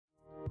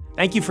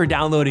Thank you for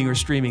downloading or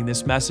streaming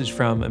this message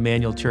from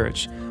Emmanuel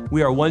Church.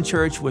 We are one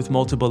church with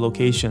multiple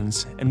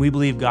locations, and we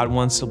believe God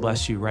wants to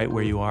bless you right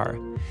where you are.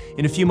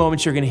 In a few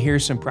moments, you're going to hear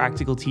some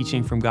practical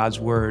teaching from God's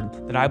Word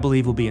that I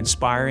believe will be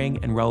inspiring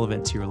and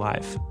relevant to your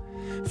life.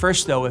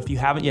 First, though, if you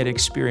haven't yet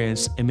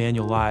experienced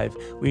Emmanuel Live,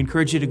 we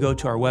encourage you to go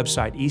to our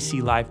website,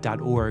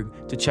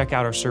 eclife.org, to check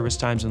out our service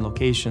times and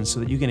locations so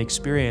that you can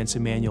experience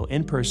Emmanuel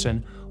in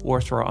person or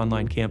through our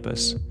online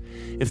campus.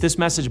 If this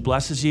message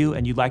blesses you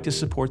and you'd like to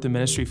support the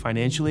ministry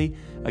financially,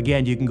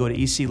 again, you can go to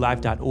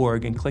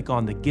eclife.org and click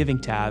on the Giving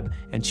tab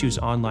and choose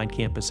Online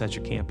Campus as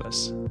your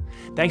campus.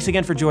 Thanks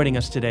again for joining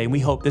us today, and we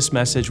hope this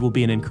message will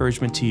be an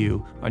encouragement to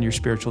you on your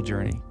spiritual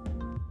journey.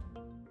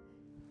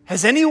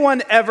 Has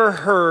anyone ever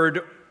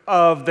heard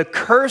of the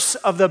curse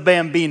of the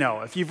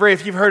Bambino? If you've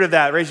heard of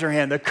that, raise your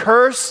hand. The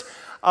curse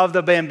of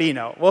the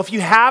Bambino. Well, if you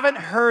haven't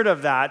heard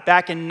of that,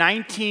 back in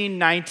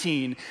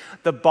 1919,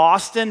 the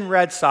Boston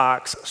Red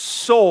Sox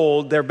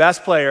sold their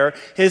best player,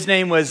 his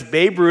name was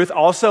Babe Ruth,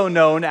 also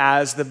known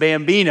as the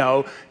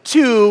Bambino,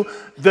 to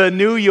the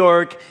New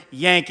York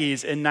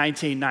Yankees in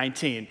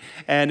 1919.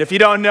 And if you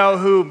don't know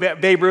who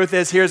Babe Ruth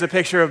is, here's a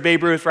picture of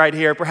Babe Ruth right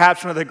here.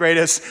 Perhaps one of the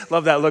greatest,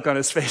 love that look on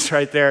his face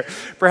right there,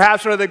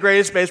 perhaps one of the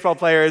greatest baseball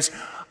players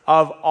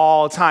of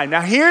all time.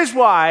 Now, here's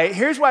why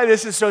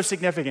this is so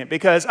significant,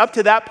 because up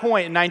to that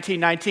point in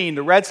 1919,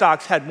 the Red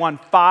Sox had won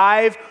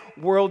 5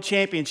 world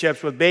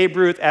championships with Babe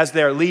Ruth as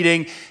their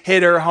leading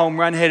hitter, home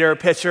run hitter,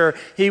 pitcher.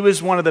 He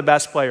was one of the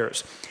best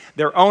players.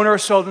 Their owner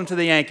sold him to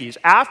the Yankees.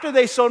 After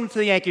they sold him to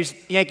the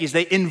Yankees,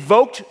 they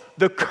invoked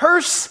the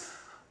curse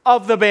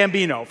of the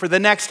Bambino. For the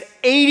next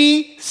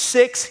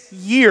 86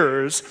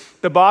 years,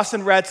 the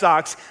Boston Red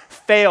Sox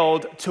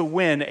failed to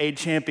win a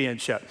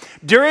championship.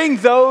 During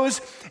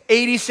those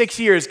 86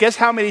 years, guess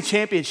how many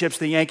championships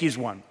the Yankees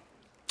won?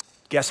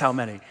 Guess how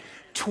many?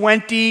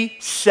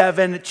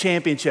 27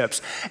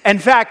 championships. In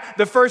fact,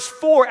 the first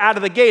 4 out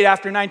of the gate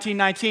after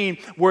 1919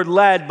 were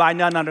led by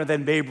none other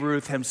than Babe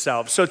Ruth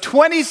himself. So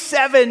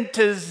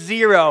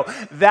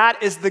 27-0,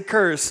 that is the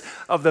curse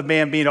of the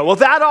Bambino. Well,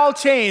 that all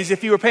changed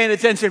if you were paying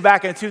attention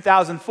back in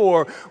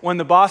 2004 when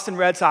the Boston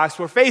Red Sox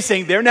were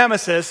facing their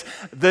nemesis,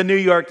 the New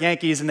York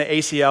Yankees, in the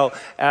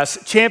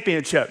ALCS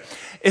championship.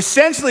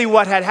 Essentially,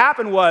 what had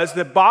happened was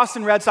the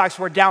Boston Red Sox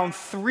were down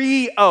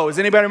 3-0. Does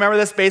anybody remember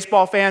this,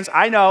 baseball fans?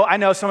 I know.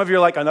 Some of you are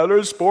like,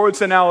 another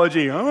sports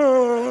analogy.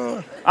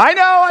 I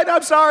know,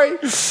 I'm sorry.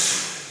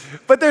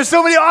 But there's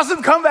so many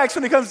awesome comebacks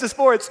when it comes to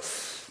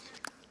sports.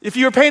 If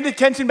you were paying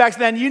attention back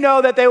then, you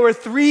know that they were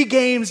 3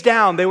 games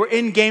down. They were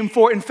in game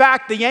 4. In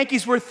fact, the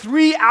Yankees were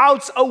 3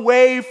 outs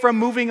away from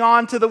moving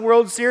on to the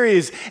World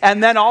Series.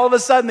 And then all of a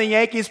sudden, the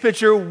Yankees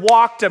pitcher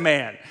walked a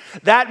man.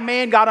 That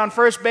man got on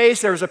first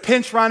base. There was a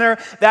pinch runner.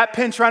 That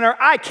pinch runner,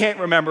 I can't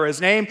remember his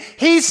name.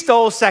 He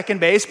stole second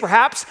base,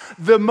 perhaps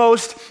the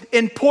most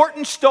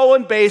important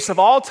stolen base of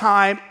all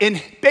time in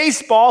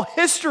baseball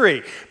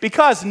history,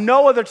 because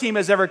no other team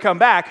has ever come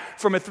back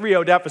from a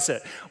 3-0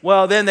 deficit.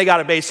 Well, then they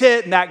got a base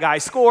hit, and that guy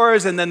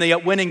scores, and then they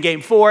win in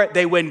game 4.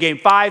 They win game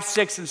 5,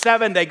 6, and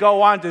 7. They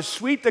go on to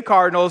sweep the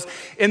Cardinals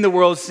in the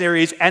World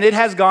Series, and it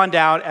has gone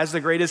down as the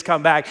greatest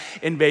comeback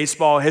in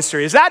baseball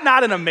history. Is that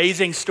not an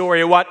amazing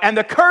story or what? And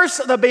the curse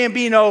of the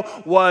Bambino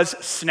was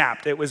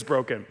snapped. It was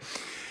broken.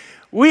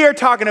 We are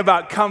talking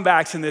about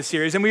comebacks in this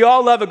series, and we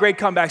all love a great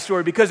comeback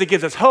story because it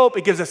gives us hope,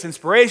 it gives us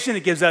inspiration,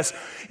 it gives us,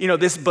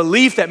 this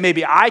belief that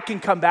maybe I can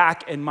come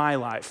back in my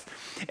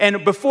life.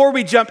 And before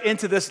we jump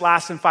into this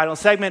last and final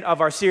segment of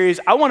our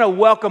series, I want to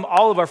welcome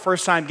all of our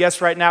first-time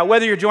guests right now,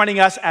 whether you're joining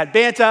us at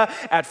Banta,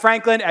 at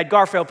Franklin, at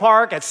Garfield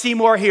Park, at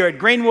Seymour, here at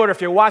Greenwood, or if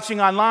you're watching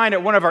online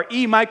at one of our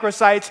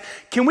e-microsites.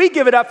 Can we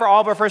give it up for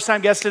all of our first-time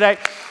guests today?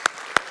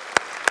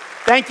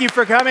 Thank you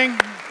for coming.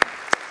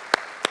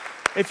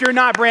 If you're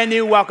not brand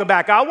new, welcome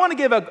back. I want to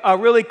give a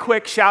really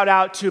quick shout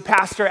out to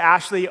Pastor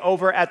Ashley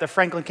over at the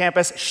Franklin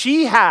campus.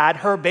 She had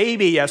her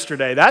baby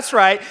yesterday. That's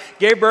right,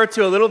 gave birth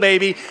to a little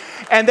baby.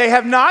 And they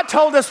have not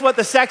told us what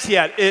the sex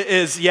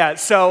is yet.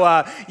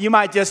 So you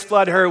might just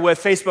flood her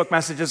with Facebook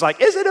messages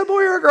like, is it a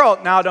boy or a girl?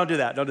 No, don't do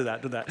that.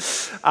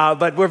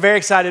 But we're very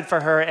excited for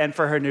her and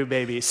for her new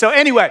baby. So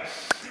anyway,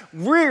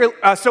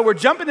 we're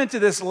jumping into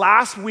this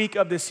last week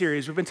of this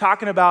series. We've been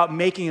talking about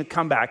making a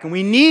comeback, and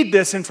we need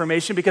this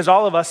information because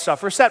all of us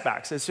suffer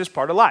setbacks. It's just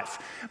part of life.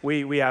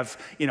 We have,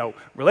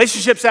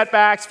 relationship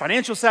setbacks,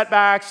 financial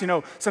setbacks.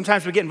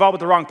 Sometimes we get involved with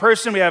the wrong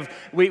person.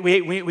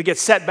 We get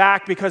set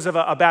back because of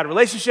a bad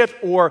relationship,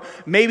 or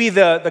maybe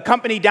the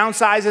company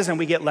downsizes and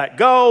we get let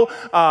go,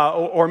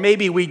 or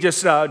maybe we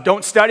just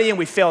don't study and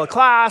we fail a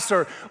class,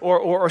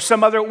 or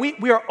some other.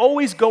 We are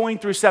always going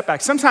through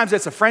setbacks. Sometimes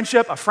it's a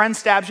friendship. A friend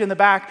stabs you in the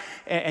back,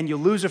 and you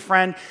lose a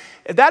friend.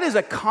 That is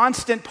a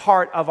constant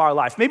part of our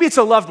life. Maybe it's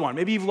a loved one.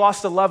 Maybe you've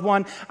lost a loved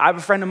one. I have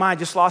a friend of mine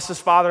just lost his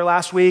father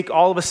last week,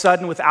 all of a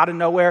sudden, out of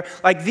nowhere.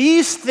 Like,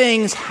 these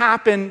things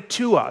happen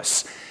to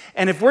us.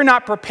 And if we're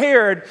not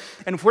prepared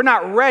and if we're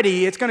not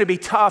ready, it's going to be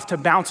tough to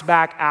bounce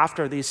back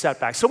after these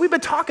setbacks. So we've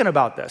been talking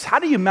about this. How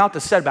do you mount a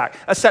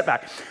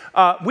setback?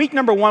 Week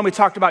number 1, we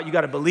talked about you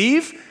got to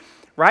believe.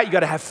 right? You got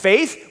to have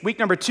faith. Week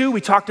number 2,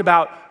 we talked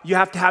about you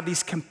have to have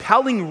these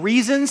compelling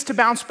reasons to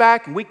bounce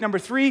back. And week number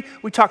 3,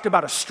 we talked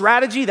about a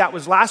strategy. That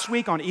was last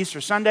week on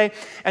Easter Sunday.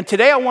 And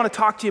today I want to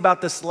talk to you about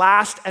this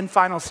last and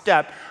final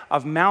step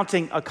of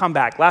mounting a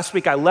comeback. Last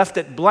week I left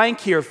it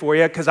blank here for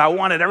you because I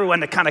wanted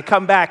everyone to kind of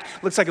come back.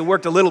 Looks like it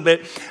worked a little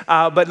bit.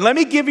 But let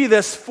me give you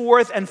this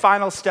fourth and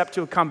final step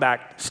to a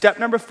comeback. Step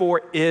number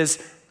 4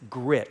 is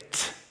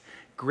grit.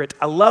 Grit.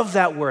 I love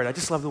that word. I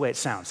just love the way it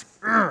sounds.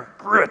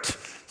 Grit.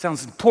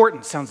 Sounds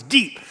important. Sounds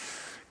deep.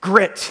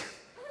 Grit.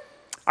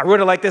 I wrote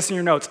it like this in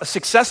your notes. A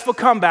successful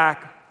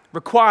comeback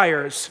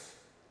requires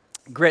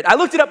grit. I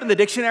looked it up in the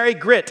dictionary.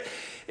 Grit.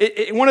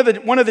 One of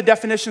the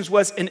definitions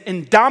was an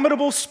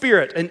indomitable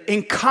spirit, an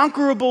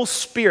inconquerable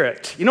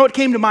spirit. You know what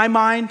came to my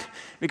mind?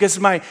 Because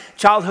of my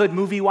childhood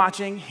movie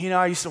watching. You know,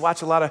 I used to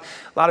watch a lot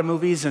of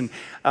movies, and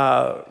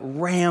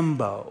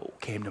Rambo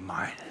came to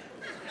mind.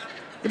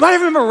 Anybody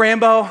remember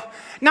Rambo?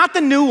 Not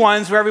the new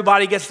ones where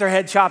everybody gets their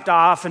head chopped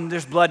off and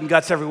there's blood and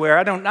guts everywhere.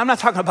 I'm not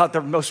talking about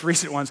the most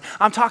recent ones.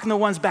 I'm talking the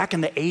ones back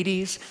in the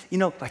 80s, you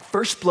know, like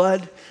First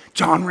Blood,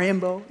 John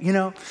Rambo, you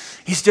know.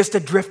 He's just a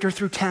drifter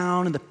through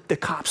town and the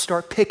cops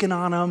start picking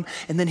on him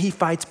and then he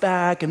fights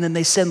back and then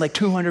they send like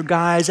 200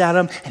 guys at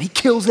him and he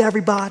kills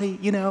everybody,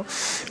 you know,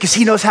 because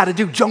he knows how to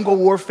do jungle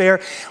warfare.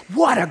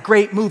 What a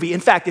great movie. In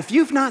fact, if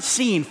you've not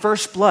seen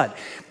First Blood,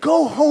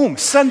 go home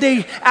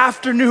Sunday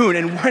afternoon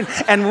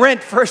and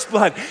rent First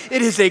Blood.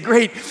 It is a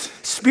great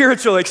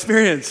spiritual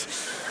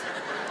experience.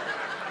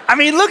 I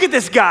mean, look at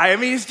this guy. I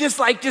mean, he's just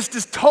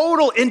this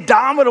total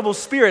indomitable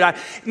spirit.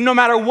 No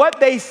matter what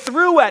they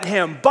threw at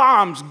him,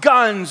 bombs,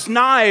 guns,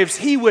 knives,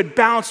 he would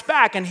bounce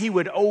back and he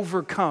would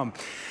overcome.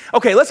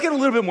 Okay, let's get a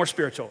little bit more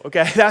spiritual,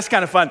 okay? That's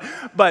kind of fun.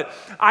 But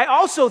I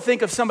also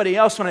think of somebody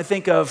else when I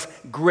think of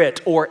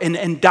grit or an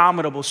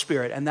indomitable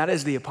spirit, and that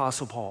is the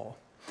Apostle Paul.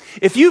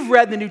 If you've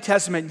read the New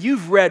Testament,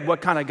 you've read what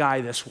kind of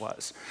guy this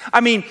was.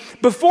 I mean,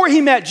 before he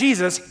met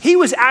Jesus, he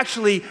was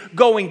actually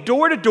going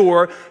door to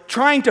door,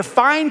 trying to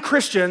find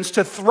Christians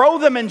to throw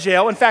them in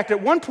jail. In fact,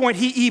 at one point,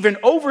 he even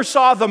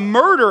oversaw the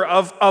murder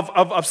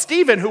of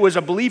Stephen, who was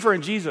a believer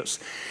in Jesus.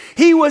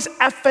 He was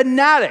a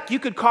fanatic. You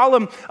could call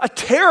him a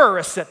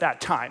terrorist at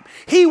that time.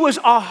 He was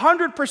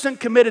 100%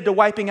 committed to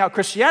wiping out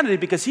Christianity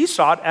because he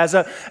saw it as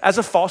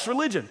a false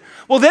religion.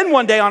 Well, then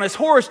one day on his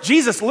horse,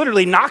 Jesus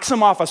literally knocks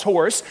him off his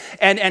horse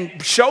and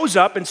shows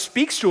up and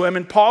speaks to him,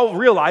 and Paul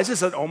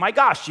realizes that, oh my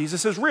gosh,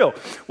 Jesus is real.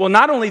 Well,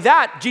 not only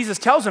that, Jesus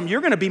tells him,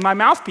 you're going to be my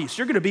mouthpiece.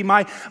 You're going to be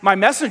my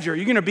messenger.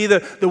 You're going to be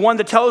the one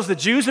that tells the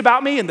Jews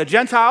about me and the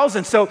Gentiles,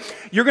 and so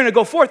you're going to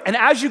go forth. And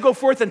as you go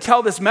forth and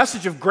tell this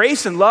message of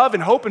grace and love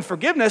and hope and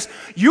forgiveness,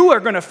 you are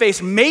going to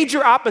face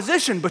major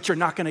opposition, but you're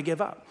not going to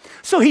give up.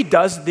 So he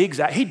does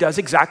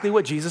exactly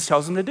what Jesus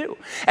tells him to do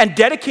and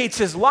dedicates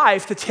his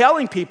life to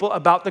telling people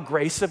about the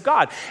grace of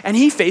God. And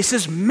he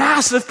faces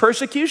massive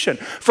persecution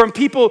from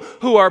people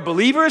who are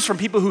believers, from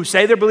people who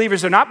say they're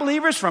believers, they're not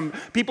believers, from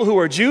people who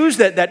are Jews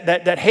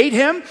that hate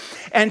him.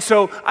 And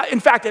so, in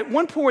fact, at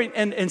one point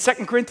in 2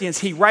 Corinthians,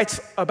 he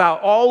writes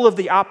about all of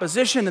the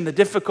opposition and the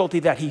difficulty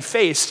that he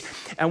faced.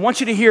 And I want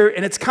you to hear,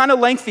 and it's kind of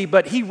lengthy,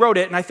 but he wrote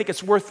it, and I think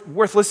it's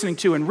worth listening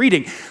to and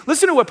reading.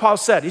 Listen to what Paul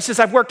said. He says,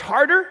 I've worked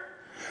harder,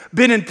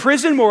 been in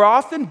prison more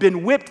often,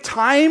 been whipped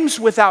times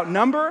without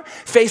number,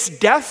 faced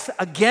death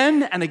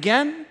again and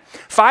again.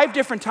 5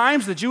 different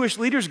times the Jewish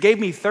leaders gave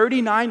me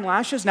 39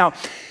 lashes. Now,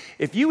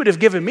 if you would have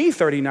given me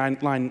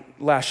 39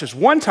 lashes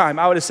one time,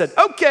 I would have said,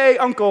 okay,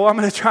 uncle, I'm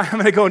going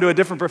to go into a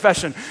different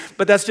profession.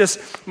 But that's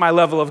just my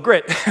level of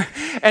grit.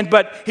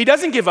 But he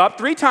doesn't give up.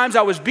 3 times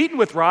I was beaten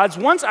with rods.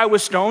 Once I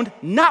was stoned,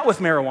 not with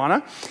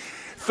marijuana.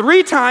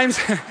 3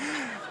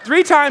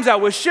 times I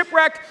was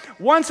shipwrecked.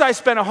 Once I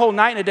spent a whole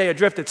night and a day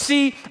adrift at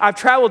sea. I've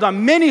traveled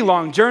on many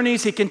long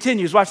journeys. He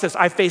continues, watch this.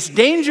 I faced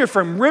danger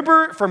from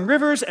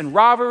rivers and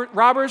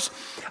robbers.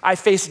 I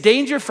faced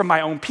danger from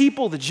my own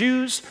people, the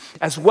Jews,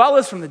 as well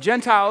as from the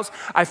Gentiles.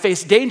 I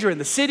faced danger in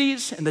the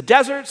cities, in the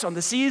deserts, on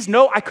the seas.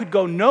 No, I could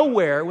go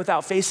nowhere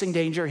without facing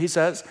danger, he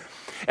says.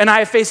 And I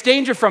have faced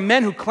danger from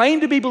men who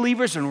claim to be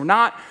believers and were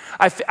not.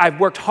 I've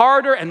worked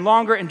harder and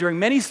longer and during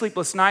many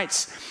sleepless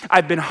nights.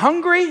 I've been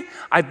hungry.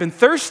 I've been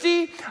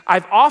thirsty.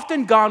 I've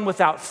often gone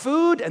without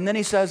food. And then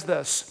he says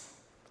this,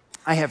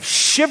 I have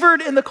shivered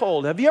in the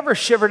cold. Have you ever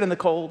shivered in the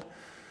cold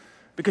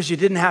because you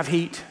didn't have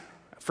heat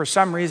for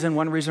some reason,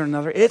 one reason or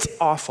another? It's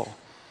awful.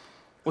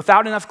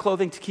 Without enough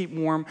clothing to keep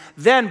warm.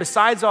 Then,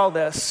 besides all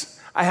this,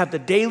 I have the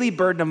daily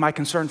burden of my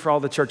concern for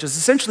all the churches.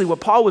 Essentially, what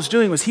Paul was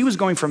doing was he was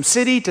going from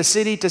city to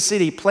city to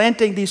city,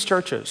 planting these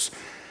churches.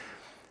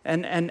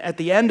 And at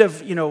the end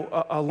of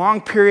a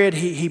long period,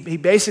 he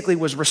basically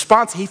was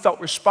responsible. He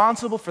felt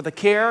responsible for the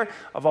care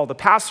of all the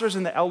pastors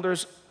and the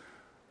elders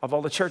of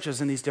all the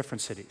churches in these different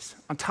cities,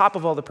 on top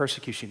of all the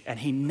persecution. And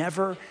he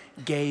never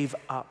gave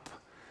up.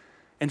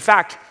 In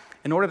fact,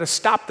 in order to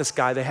stop this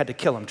guy, they had to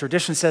kill him.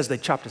 Tradition says they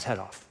chopped his head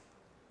off.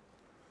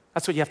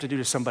 That's what you have to do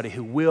to somebody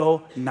who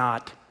will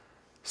not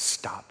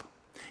stop.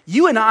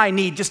 You and I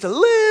need just a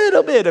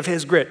little bit of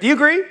his grit. Do you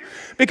agree?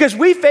 Because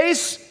we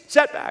face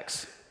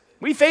setbacks.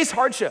 We face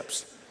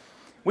hardships.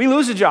 We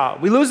lose a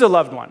job. We lose a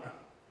loved one.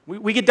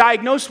 We get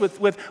diagnosed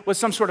with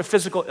some sort of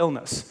physical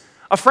illness.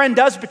 A friend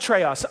does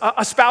betray us.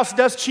 A spouse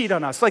does cheat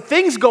on us. Like,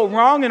 things go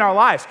wrong in our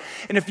lives.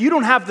 And if you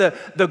don't have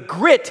the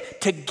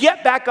grit to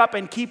get back up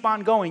and keep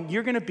on going,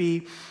 you're going to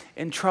be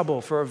in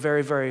trouble for a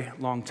very, very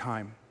long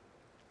time.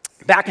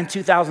 Back in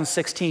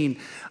 2016,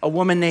 a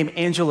woman named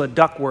Angela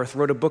Duckworth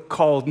wrote a book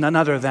called none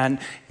other than,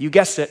 you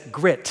guessed it,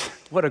 Grit.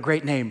 What a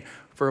great name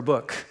for a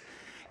book.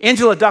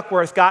 Angela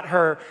Duckworth got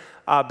her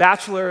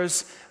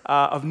bachelor's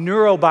of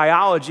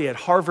neurobiology at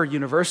Harvard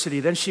University.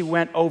 Then she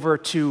went over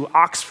to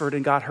Oxford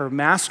and got her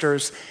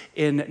master's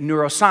in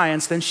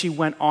neuroscience. Then she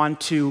went on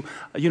to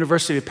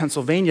University of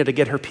Pennsylvania to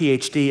get her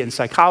PhD in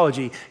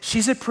psychology.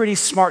 She's a pretty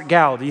smart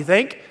gal, do you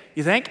think?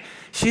 You think?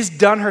 She's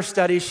done her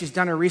studies, she's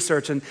done her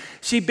research, and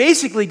she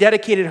basically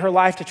dedicated her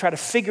life to try to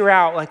figure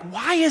out, like,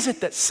 why is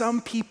it that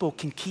some people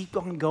can keep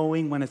on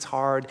going when it's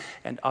hard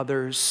and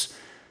others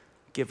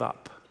give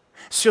up?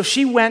 So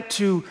she went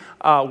to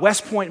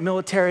West Point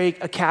Military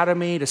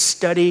Academy to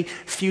study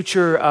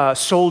future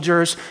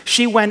soldiers.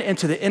 She went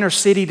into the inner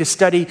city to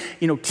study,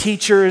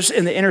 teachers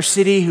in the inner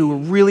city who were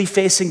really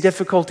facing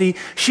difficulty.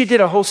 She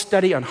did a whole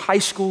study on high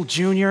school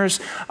juniors.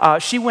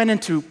 She went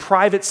into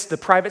the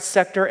private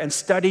sector and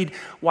studied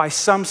why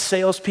some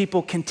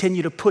salespeople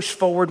continue to push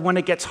forward when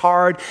it gets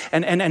hard,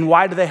 and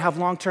why do they have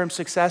long-term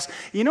success.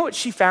 You know what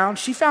she found?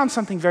 She found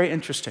something very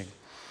interesting.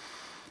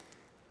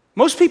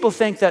 Most people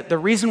think that the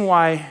reason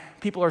why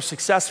people are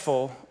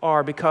successful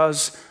are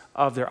because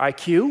of their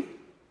IQ.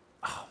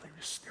 Oh, they're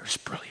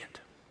just brilliant.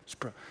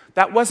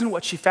 That wasn't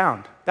what she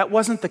found. That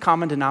wasn't the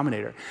common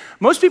denominator.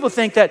 Most people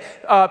think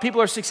that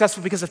people are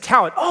successful because of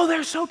talent. Oh,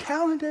 they're so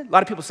talented. A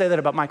lot of people say that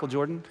about Michael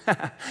Jordan.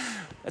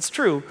 That's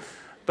true,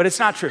 but it's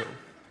not true.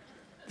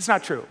 It's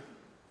not true,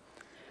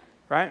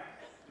 right?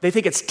 They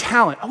think it's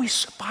talent. Oh,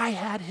 if I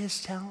had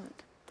his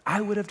talent,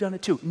 I would have done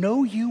it too.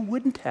 No, you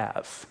wouldn't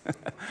have.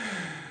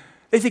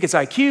 They think it's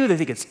IQ, they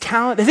think it's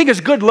talent, they think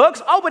it's good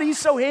looks. Oh, but he's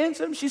so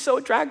handsome, she's so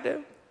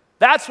attractive.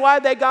 That's why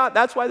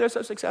they're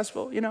so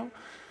successful,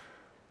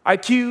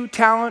 IQ,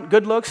 talent,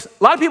 good looks.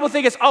 A lot of people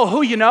think it's,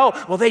 who you know?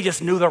 Well, they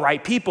just knew the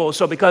right people,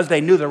 so because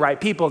they knew the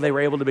right people, they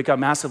were able to become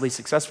massively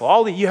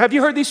successful. Have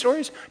you heard these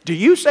stories? Do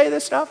you say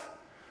this stuff?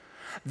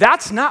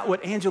 That's not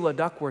what Angela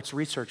Duckworth's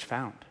research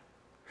found.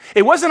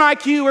 It wasn't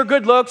IQ or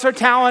good looks or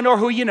talent or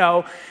who you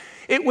know.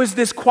 It was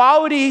this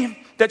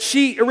quality that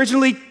she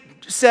originally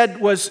said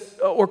was,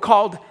 or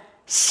called,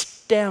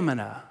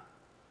 stamina.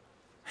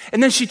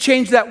 And then she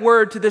changed that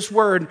word to this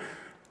word,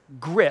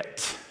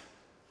 grit.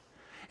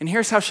 And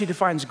here's how she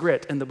defines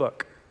grit in the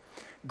book.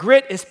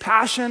 Grit is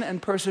passion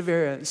and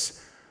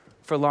perseverance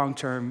for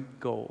long-term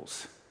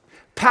goals.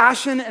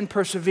 Passion and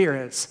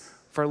perseverance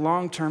for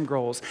long-term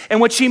goals. And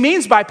what she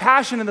means by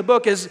passion in the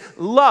book is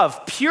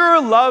love,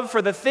 pure love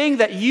for the thing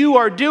that you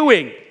are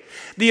doing,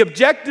 the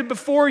objective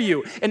before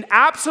you, an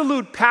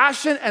absolute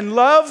passion and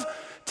love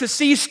to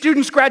see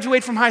students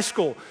graduate from high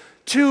school,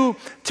 to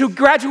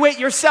graduate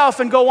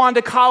yourself and go on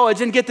to college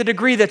and get the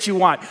degree that you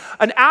want.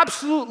 An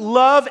absolute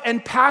love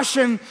and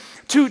passion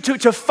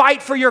to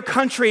fight for your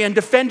country and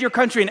defend your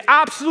country. An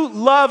absolute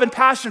love and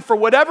passion for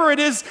whatever it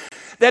is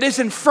that is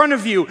in front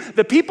of you.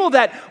 The people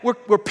that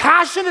were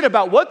passionate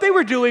about what they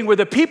were doing were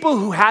the people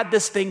who had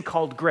this thing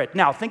called grit.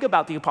 Now, think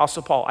about the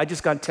Apostle Paul. I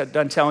just got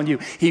done telling you,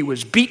 he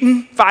was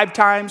beaten 5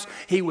 times.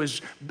 He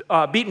was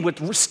beaten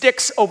with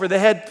sticks over the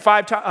head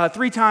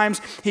 3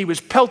 times. He was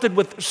pelted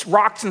with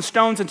rocks and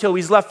stones until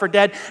he's left for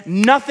dead.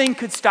 Nothing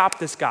could stop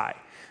this guy.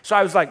 So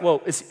I was like,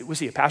 well, was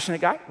he a passionate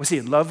guy? Was he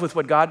in love with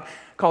what God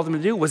called him to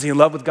do? Was he in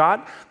love with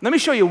God? Let me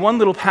show you one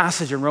little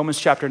passage in Romans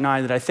chapter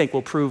 9 that I think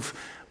will prove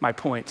my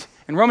point.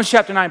 In Romans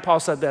chapter 9, Paul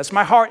said this,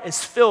 "My heart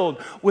is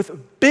filled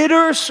with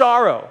bitter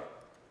sorrow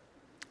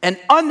and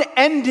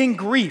unending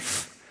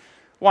grief."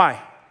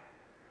 Why?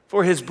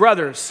 For his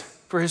brothers,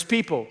 for his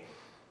people,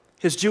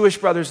 his Jewish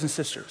brothers and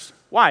sisters.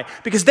 Why?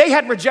 Because they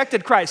had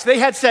rejected Christ. They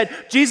had said,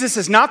 Jesus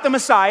is not the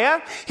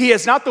Messiah. He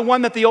is not the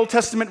one that the Old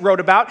Testament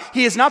wrote about.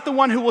 He is not the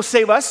one who will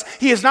save us.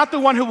 He is not the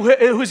one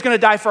who's going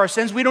to die for our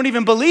sins. We don't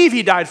even believe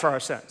he died for our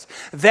sins.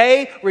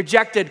 They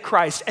rejected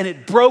Christ, and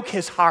it broke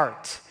his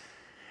heart.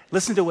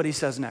 Listen to what he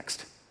says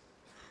next.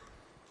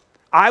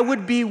 "I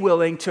would be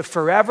willing to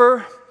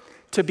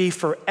be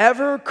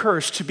forever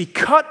cursed, to be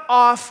cut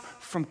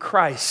off from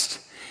Christ,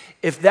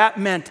 if that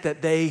meant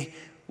that they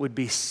would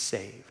be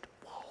saved."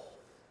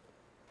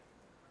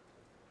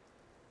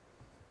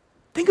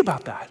 Think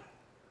about that.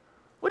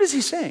 What is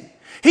he saying?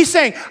 He's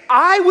saying,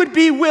 I would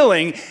be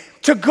willing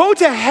to go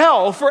to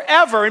hell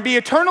forever and be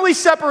eternally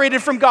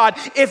separated from God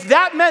if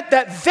that meant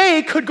that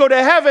they could go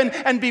to heaven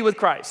and be with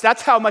Christ.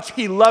 That's how much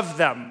he loved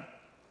them.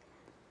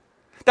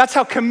 That's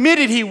how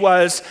committed he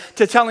was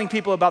to telling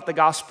people about the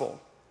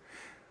gospel.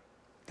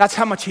 That's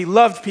how much he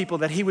loved people,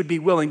 that he would be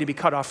willing to be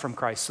cut off from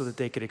Christ so that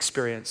they could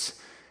experience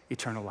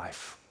eternal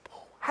life.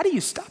 How do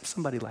you stop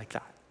somebody like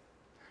that?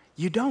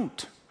 You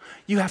don't.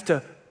 You have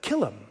to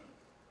kill him.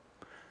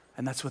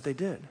 And that's what they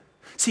did.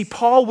 See,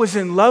 Paul was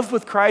in love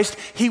with Christ.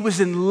 He was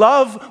in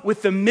love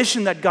with the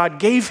mission that God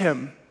gave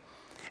him.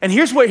 And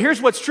here's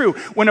what's true.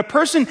 When a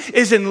person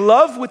is in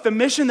love with the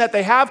mission that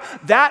they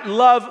have, that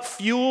love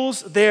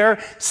fuels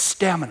their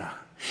stamina.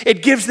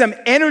 It gives them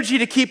energy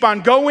to keep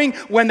on going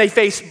when they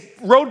face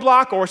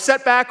roadblock or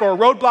setback or a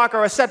roadblock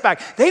or a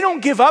setback. They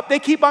don't give up, they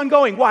keep on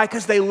going. Why?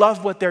 Because they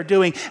love what they're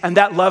doing, and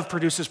that love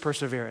produces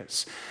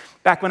perseverance.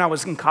 Back when I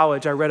was in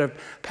college, I read a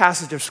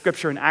passage of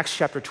scripture in Acts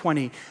chapter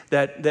 20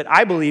 that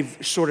I believe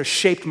sort of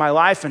shaped my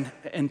life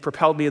and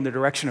propelled me in the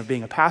direction of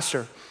being a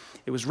pastor.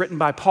 It was written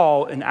by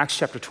Paul in Acts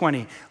chapter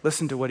 20.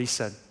 Listen to what he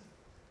said.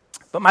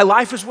 But my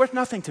life is worth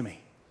nothing to me.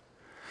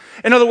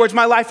 In other words,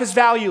 my life is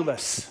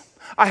valueless.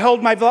 I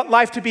hold my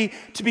life to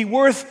be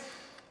worth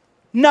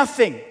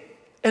nothing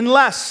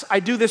unless I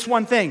do this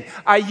one thing.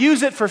 I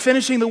use it for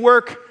finishing the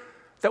work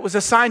that was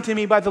assigned to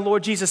me by the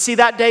Lord Jesus. See,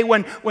 that day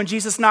when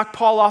Jesus knocked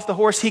Paul off the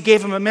horse, he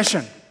gave him a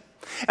mission.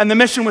 And the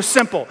mission was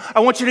simple. I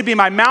want you to be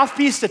my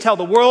mouthpiece to tell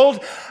the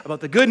world about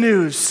the good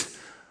news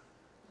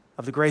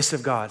of the grace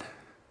of God.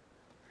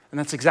 And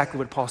that's exactly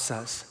what Paul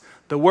says.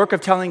 The work of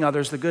telling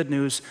others the good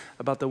news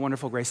about the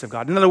wonderful grace of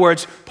God. In other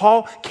words,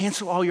 Paul,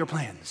 cancel all your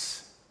plans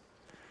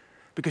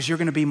because you're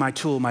going to be my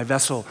tool, my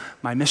vessel,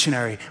 my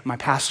missionary, my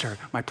pastor,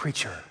 my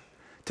preacher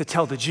to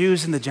tell the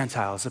Jews and the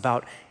Gentiles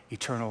about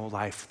eternal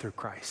life through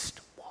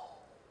Christ. Whoa.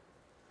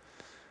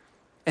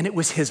 And it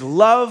was his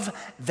love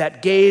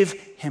that gave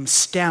him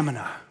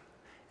stamina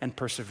and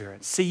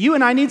perseverance. See, you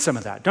and I need some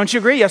of that. Don't you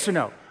agree? Yes or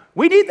no?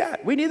 We need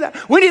that. We need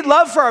that. We need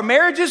love for our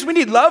marriages. We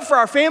need love for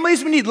our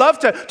families. We need love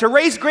to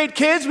raise great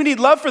kids. We need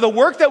love for the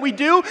work that we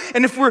do.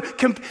 And if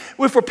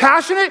we're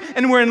passionate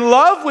and we're in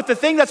love with the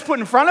thing that's put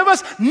in front of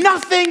us,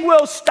 nothing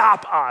will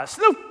stop us.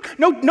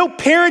 No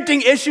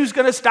parenting issue is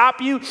going to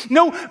stop you.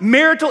 No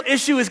marital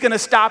issue is going to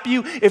stop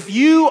you if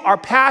you are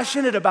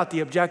passionate about the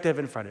objective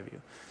in front of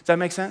you. Does that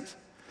make sense?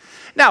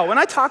 Now, when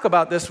I talk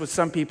about this with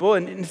some people,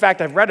 and in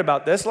fact, I've read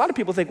about this, a lot of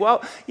people think,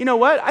 well, you know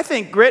what? I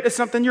think grit is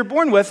something you're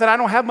born with, and I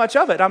don't have much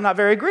of it. I'm not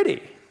very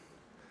gritty.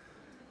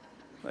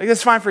 Like,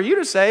 it's fine for you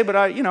to say, but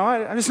I'm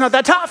just not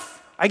that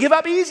tough. I give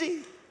up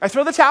easy. I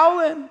throw the towel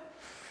in.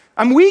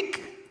 I'm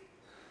weak.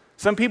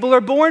 Some people are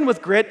born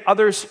with grit,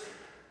 others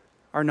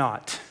are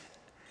not.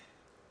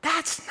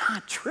 That's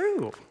not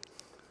true.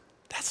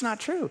 That's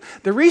not true.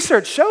 The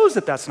research shows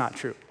that that's not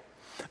true.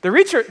 The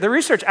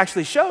research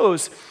actually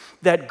shows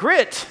that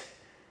grit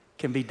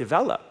can be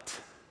developed.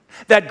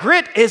 That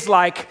grit is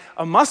like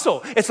a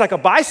muscle. It's like a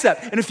bicep.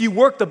 And if you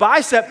work the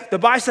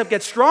bicep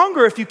gets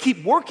stronger if you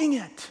keep working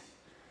it.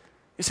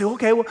 You say,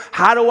 okay, well,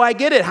 how do I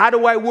get it? How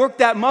do I work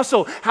that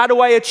muscle? How do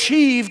I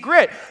achieve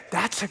grit?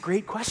 That's a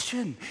great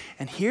question.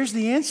 And here's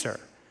the answer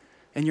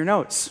in your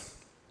notes.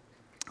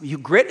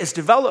 Grit is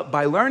developed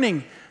by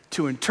learning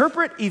to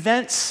interpret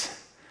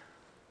events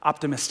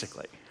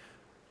optimistically.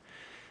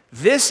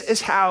 This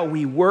is how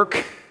we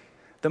work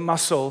the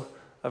muscle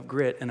of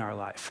grit in our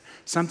life.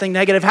 Something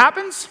negative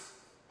happens,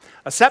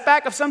 a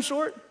setback of some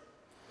sort,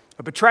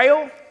 a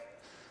betrayal,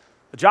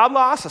 a job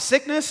loss, a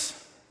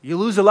sickness, you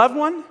lose a loved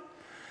one,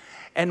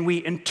 and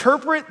we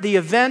interpret the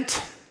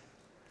event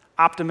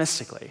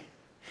optimistically.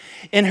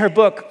 In her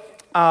book,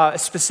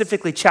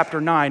 specifically chapter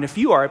 9, if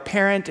you are a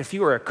parent, if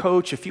you are a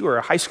coach, if you are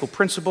a high school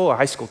principal, a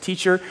high school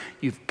teacher,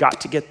 you've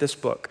got to get this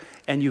book,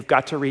 and you've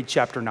got to read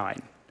chapter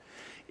 9.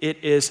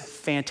 It is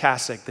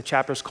fantastic. The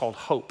chapter is called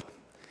Hope.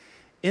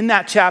 In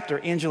that chapter,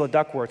 Angela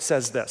Duckworth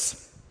says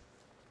this: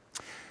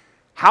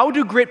 how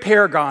do grit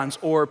paragons,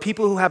 or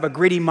people who have a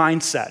gritty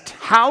mindset,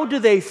 how do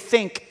they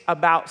think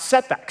about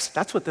setbacks?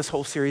 That's what this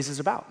whole series is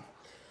about.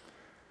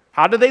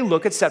 How do they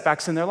look at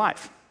setbacks in their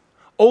life?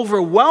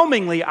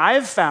 Overwhelmingly, I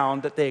have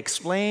found that they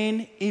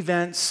explain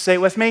events, say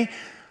it with me,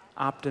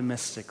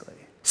 optimistically.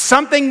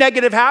 Something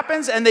negative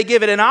happens and they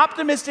give it an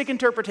optimistic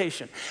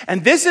interpretation.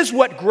 And this is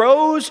what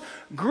grows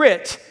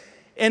grit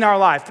in our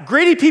life.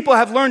 Gritty people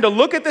have learned to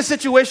look at the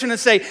situation and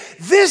say,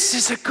 this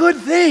is a good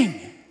thing.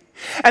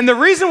 And the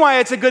reason why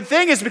it's a good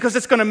thing is because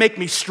it's going to make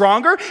me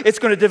stronger. It's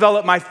going to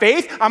develop my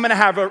faith. I'm going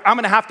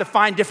to have to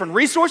find different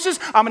resources.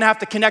 I'm going to have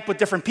to connect with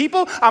different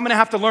people. I'm going to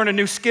have to learn a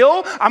new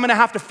skill. I'm going to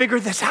have to figure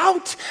this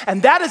out.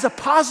 And that is a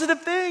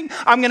positive thing.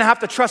 I'm going to have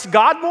to trust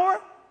God more.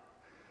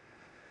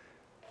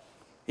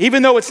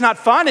 Even though it's not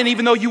fun, and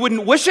even though you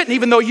wouldn't wish it, and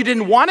even though you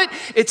didn't want it,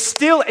 it's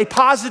still a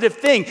positive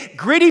thing.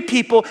 Gritty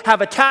people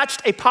have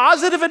attached a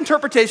positive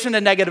interpretation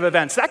to negative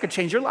events. That could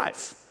change your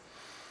life.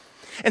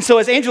 And so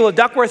as Angela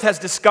Duckworth has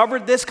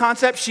discovered this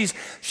concept,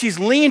 she's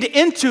leaned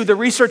into the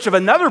research of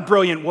another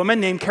brilliant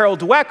woman named Carol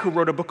Dweck, who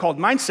wrote a book called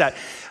Mindset.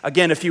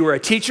 Again, if you were a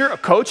teacher, a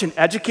coach, an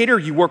educator,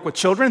 you work with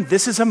children,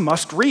 this is a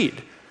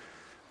must-read.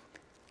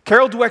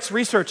 Carol Dweck's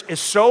research is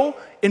so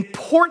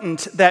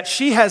important that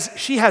she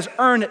has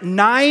earned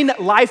 9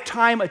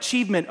 Lifetime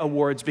Achievement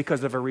Awards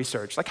because of her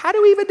research. Like, how do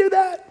we even do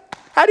that?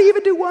 How do you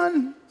even do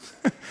one?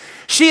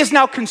 She is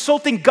now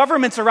consulting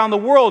governments around the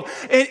world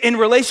in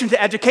relation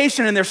to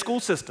education and their school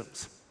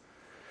systems.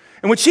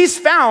 And what she's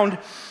found,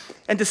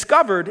 and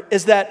discovered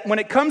is that when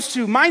it comes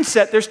to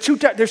mindset, there's two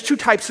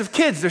types of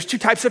kids. There's two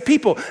types of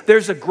people.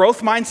 There's a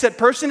growth mindset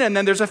person, and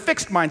then there's a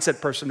fixed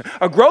mindset person.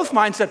 A growth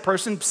mindset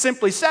person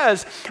simply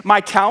says, my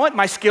talent,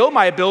 my skill,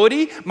 my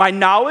ability, my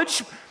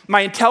knowledge,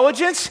 my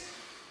intelligence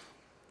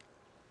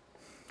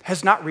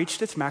has not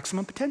reached its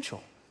maximum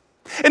potential.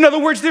 In other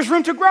words, there's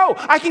room to grow.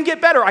 I can get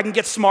better. I can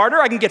get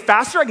smarter. I can get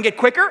faster. I can get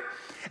quicker.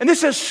 And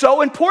this is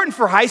so important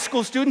for high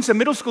school students and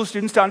middle school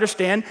students to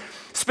understand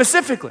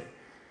specifically.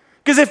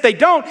 Because if they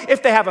don't,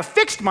 if they have a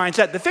fixed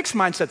mindset, the fixed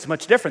mindset's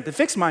much different. The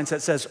fixed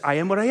mindset says, I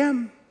am what I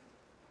am.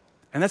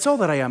 And that's all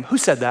that I am. Who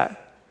said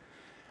that?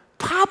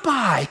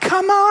 Popeye.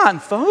 Come on,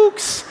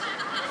 folks.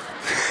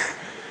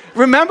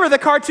 Remember the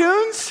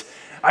cartoons?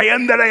 I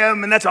am that I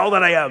am, and that's all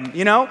that I am,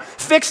 you know?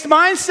 Fixed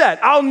mindset.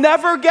 I'll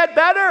never get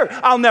better.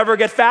 I'll never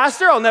get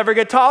faster. I'll never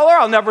get taller.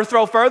 I'll never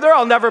throw further.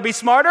 I'll never be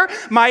smarter.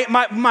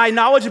 My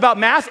knowledge about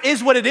math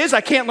is what it is.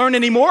 I can't learn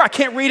anymore. I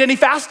can't read any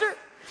faster.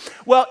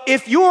 Well,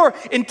 if your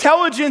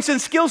intelligence and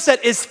skill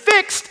set is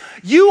fixed,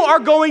 you are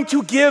going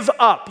to give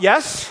up,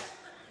 yes?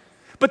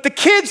 But the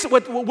kids,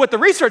 what the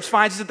research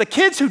finds is that the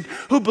kids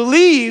who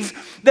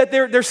believe that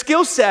their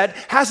skill set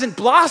hasn't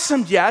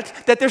blossomed yet,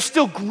 that there's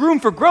still room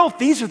for growth,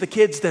 these are the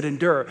kids that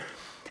endure.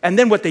 And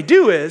then what they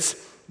do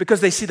is,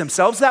 because they see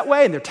themselves that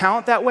way and their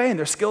talent that way and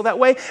their skill that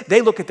way,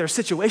 they look at their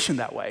situation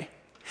that way.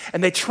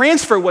 And they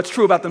transfer what's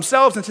true about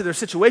themselves into their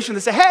situation.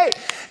 They say, hey,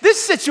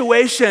 this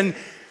situation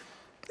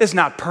is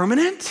not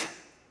permanent.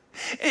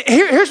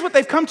 Here's what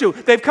they've come to.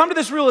 They've come to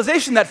this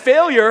realization that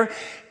failure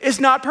is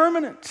not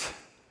permanent.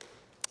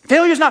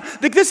 Failure's not,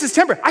 this is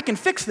temporary. I can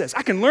fix this.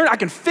 I can learn. I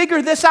can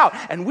figure this out,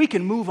 and we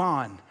can move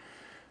on.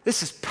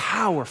 This is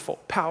powerful,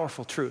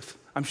 powerful truth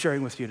I'm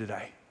sharing with you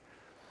today.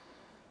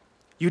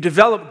 You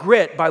develop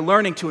grit by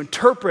learning to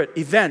interpret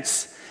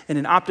events in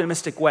an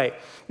optimistic way.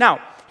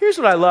 Now, here's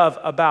what I love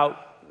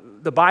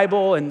about the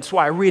Bible, and it's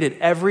why I read it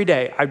every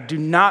day. I do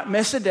not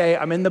miss a day.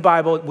 I'm in the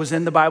Bible. It was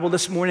in the Bible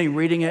this morning,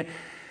 reading it.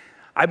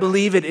 I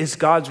believe it is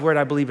God's word.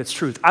 I believe it's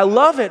truth. I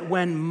love it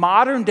when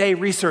modern day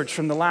research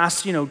from the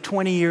last,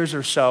 20 years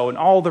or so, and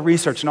all the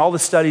research and all the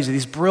studies of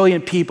these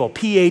brilliant people,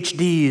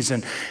 PhDs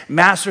and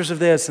masters of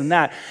this and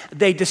that,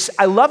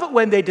 I love it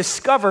when they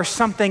discover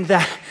something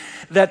that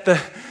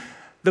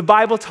the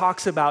Bible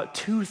talks about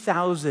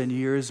 2,000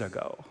 years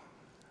ago.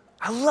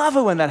 I love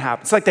it when that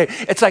happens.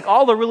 It's like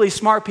all the really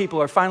smart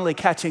people are finally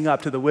catching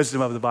up to the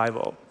wisdom of the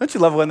Bible. Don't you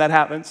love it when that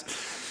happens?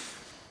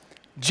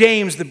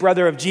 James, the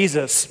brother of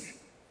Jesus.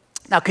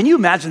 Now, can you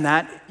imagine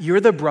that?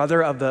 You're the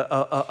brother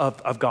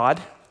of God.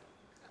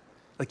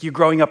 Like you're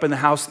growing up in the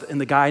house,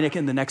 and the guy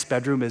in the next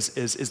bedroom is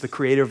the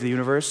creator of the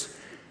universe.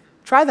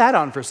 Try that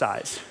on for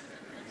size.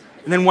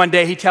 And then one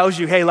day he tells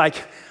you, hey,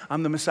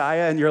 I'm the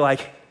Messiah, and you're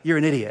like, you're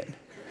an idiot.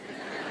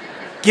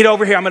 Get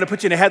over here, I'm gonna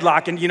put you in a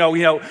headlock, and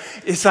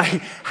it's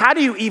like, how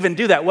do you even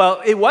do that?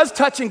 Well, it was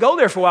touch and go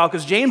there for a while,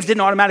 because James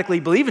didn't automatically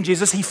believe in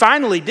Jesus. He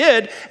finally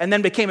did, and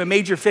then became a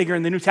major figure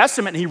in the New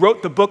Testament, and he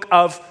wrote the book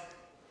of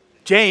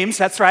James.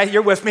 That's right,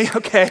 you're with me,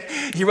 okay.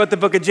 He wrote the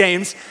book of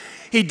James.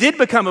 He did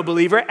become a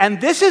believer, and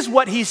this is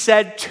what he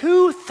said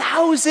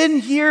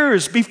 2,000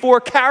 years before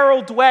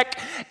Carol Dweck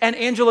and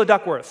Angela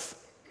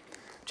Duckworth.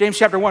 James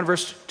chapter 1,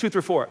 verse 2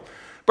 through 4.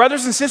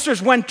 Brothers and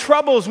sisters, when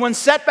troubles, when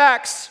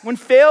setbacks, when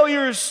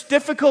failures,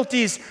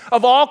 difficulties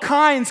of all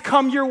kinds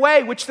come your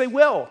way, which they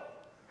will,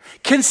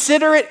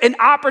 consider it an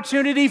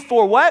opportunity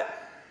for what?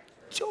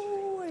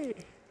 Joy.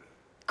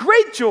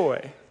 Great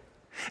joy.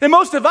 And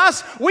most of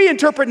us, we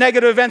interpret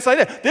negative events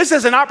like this. This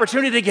is an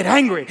opportunity to get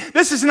angry.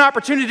 This is an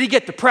opportunity to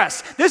get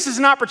depressed. This is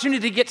an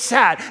opportunity to get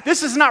sad.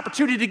 This is an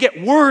opportunity to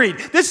get worried.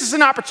 This is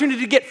an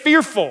opportunity to get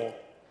fearful.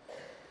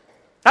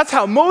 That's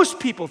how most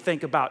people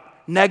think about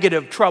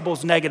negative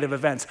troubles, negative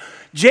events.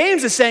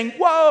 James is saying,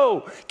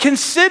 whoa,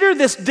 consider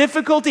this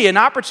difficulty an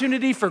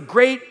opportunity for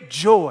great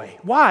joy.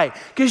 Why?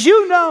 Because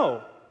you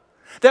know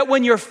that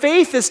when your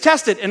faith is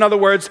tested, in other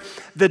words,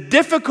 the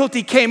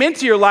difficulty came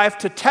into your life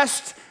to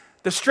test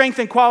the strength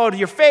and quality of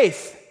your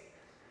faith.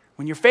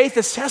 When your faith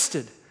is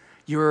tested,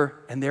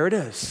 and there it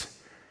is,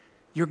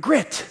 your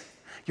grit,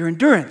 your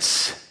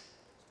endurance,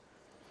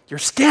 your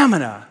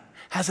stamina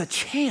has a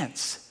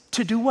chance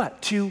to do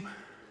what? To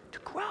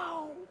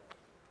grow.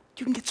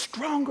 You can get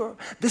stronger.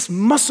 This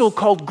muscle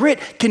called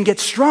grit can get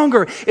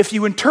stronger if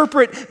you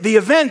interpret the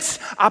events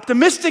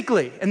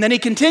optimistically. And then he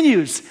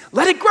continues,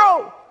 let it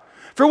grow.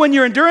 For when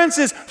your endurance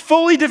is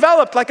fully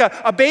developed, like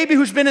a baby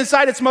who's been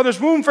inside its mother's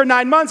womb for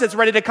 9 months, it's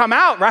ready to come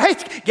out,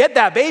 right? Get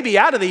that baby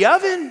out of the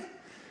oven.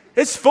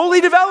 It's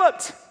fully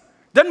developed.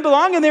 Doesn't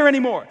belong in there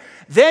anymore.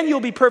 Then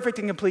you'll be perfect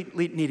and complete,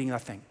 needing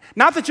nothing.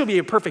 Not that you'll be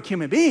a perfect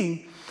human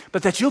being,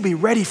 but that you'll be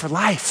ready for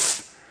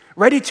life,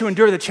 ready to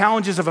endure the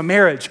challenges of a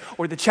marriage,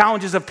 or the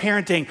challenges of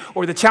parenting,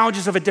 or the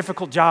challenges of a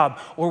difficult job,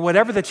 or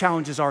whatever the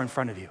challenges are in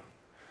front of you.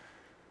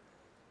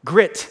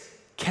 Grit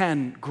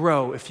can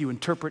grow if you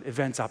interpret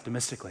events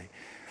optimistically.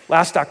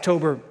 Last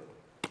October,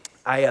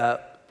 I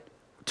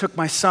took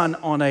my son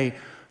on a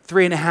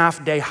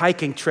 3.5-day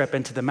hiking trip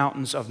into the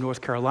mountains of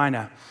North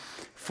Carolina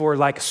for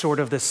sort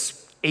of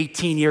this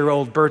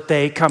 18-year-old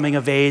birthday, coming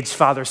of age,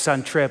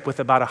 father-son trip with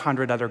about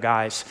 100 other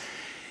guys.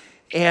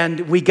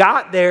 And we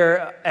got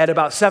there at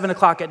about 7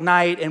 o'clock at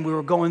night, and we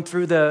were going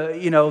through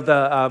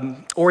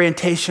the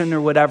orientation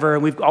or whatever,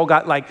 and we've all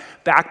got like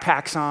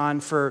backpacks on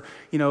for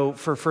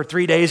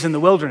 3 days in the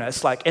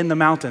wilderness, like in the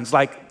mountains.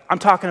 Like, I'm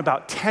talking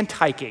about tent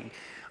hiking.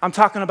 I'm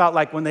talking about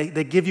like when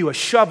they give you a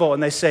shovel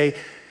and they say,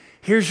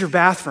 here's your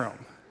bathroom.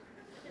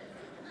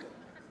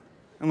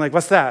 I'm like,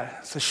 what's that?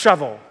 It's a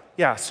shovel.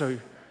 Yeah, so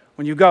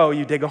when you go,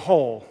 you dig a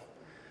hole.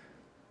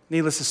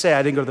 Needless to say,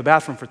 I didn't go to the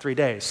bathroom for 3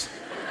 days.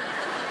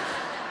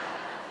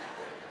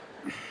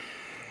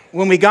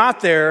 When we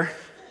got there,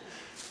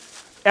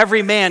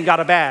 every man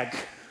got a bag.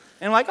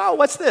 And I'm like, oh,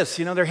 what's this?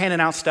 They're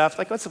handing out stuff.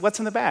 Like, what's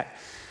in the bag?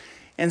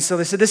 And so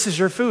they said, this is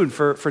your food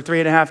for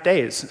 3.5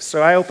 days.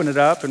 So I open it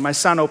up, and my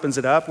son opens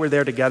it up. We're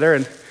there together,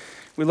 and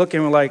we look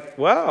and we're like,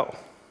 wow.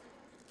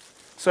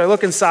 So I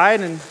look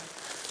inside, and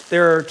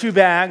there are 2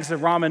 bags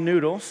of ramen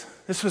noodles.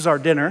 This was our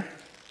dinner.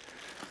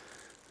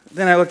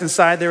 Then I looked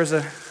inside. There was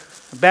a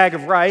bag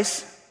of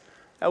rice.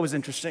 That was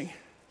interesting.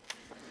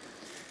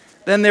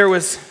 Then there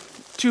was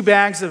 2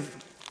 bags of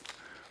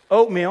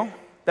oatmeal.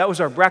 That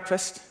was our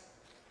breakfast.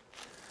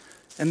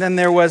 And then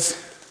there was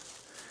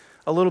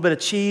a little bit of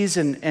cheese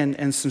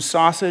and some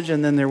sausage,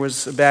 and then there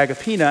was a bag of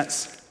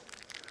peanuts.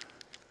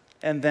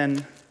 And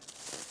then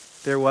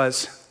there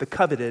was the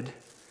coveted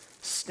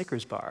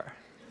Snickers bar.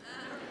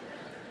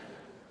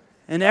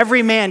 And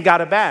every man got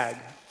a bag.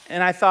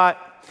 And I thought,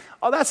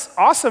 oh, that's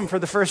awesome for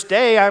the first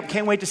day. I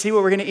can't wait to see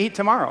what we're going to eat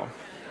tomorrow.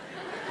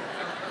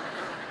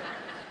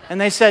 And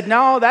they said,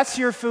 no, that's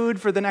your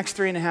food for the next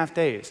 3.5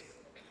 days.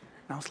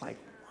 And I was like,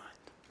 what?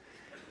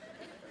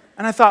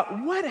 And I thought,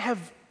 what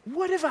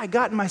have I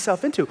gotten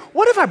myself into?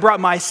 What have I brought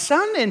my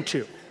son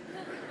into?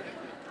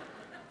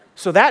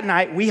 So that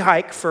night, we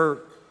hiked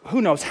for who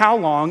knows how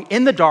long,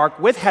 in the dark,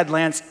 with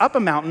headlamps, up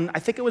a mountain. I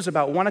think it was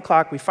about 1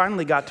 o'clock. We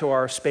finally got to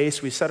our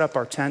space. We set up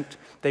our tent.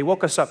 They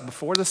woke us up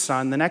before the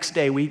sun. The next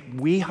day,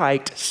 we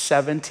hiked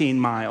 17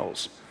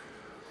 miles.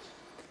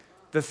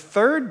 The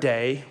third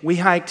day, we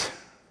hiked,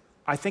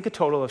 I think, a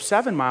total of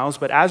 7 miles,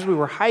 but as we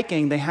were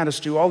hiking, they had us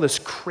do all this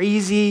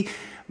crazy,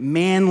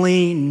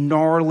 manly,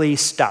 gnarly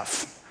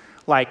stuff,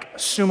 like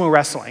sumo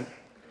wrestling.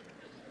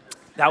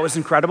 That was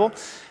incredible.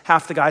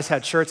 Half the guys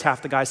had shirts,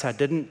 half the guys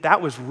didn't.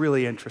 That was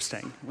really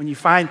interesting. When you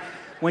find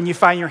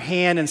your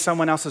hand in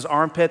someone else's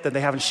armpit that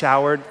they haven't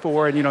showered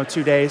for in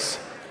 2 days.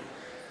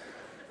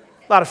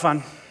 A lot of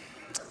fun.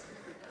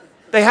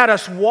 They had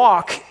us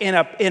walk in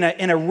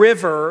a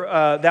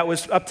river that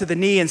was up to the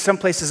knee, in some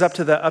places up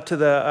to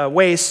the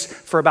waist,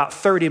 for about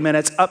 30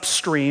 minutes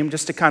upstream,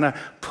 just to kind of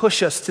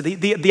push us to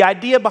the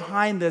idea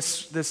behind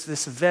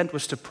this event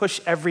was to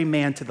push every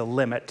man to the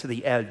limit, to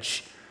the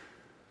edge,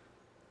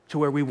 to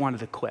where we wanted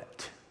to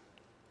quit,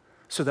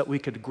 so that we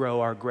could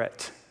grow our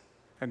grit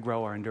and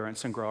grow our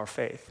endurance and grow our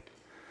faith.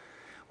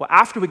 Well,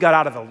 after we got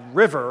out of the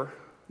river,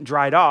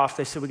 dried off,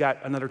 they said, we got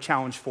another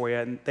challenge for you,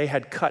 and they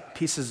had cut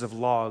pieces of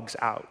logs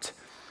out,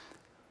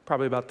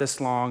 probably about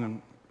this long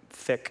and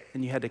thick,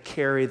 and you had to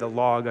carry the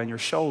log on your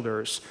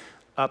shoulders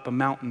up a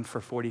mountain for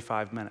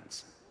 45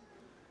 minutes.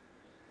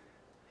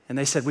 And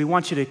they said, we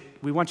want you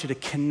to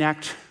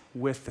connect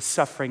with the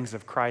sufferings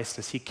of Christ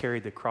as he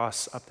carried the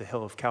cross up the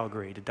hill of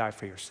Calvary to die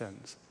for your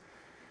sins.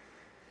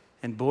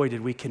 And boy,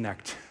 did we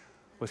connect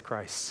with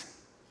Christ.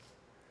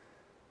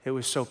 It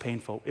was so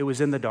painful. It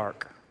was in the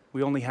dark.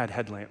 We only had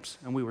headlamps,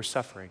 and we were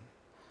suffering.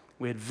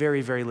 We had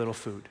very, very little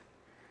food.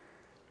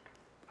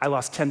 I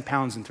lost 10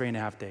 pounds in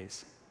 3.5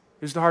 days.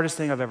 It was the hardest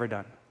thing I've ever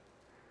done.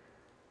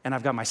 And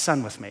I've got my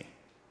son with me.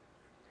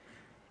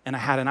 And I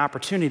had an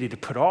opportunity to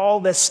put all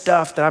this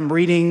stuff that I'm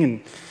reading,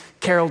 and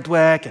Carol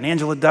Dweck and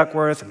Angela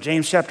Duckworth and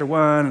James chapter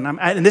 1,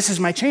 and this is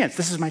my chance.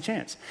 This is my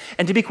chance.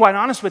 And to be quite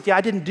honest with you,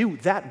 I didn't do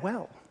that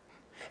well.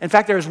 In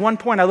fact, there was one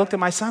point I looked at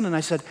my son and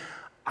I said,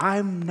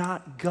 I'm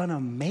not gonna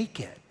make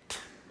it.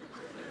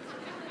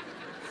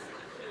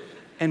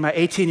 And my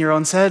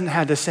 18-year-old son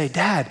had to say,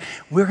 Dad,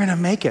 we're gonna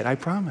make it, I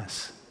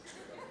promise.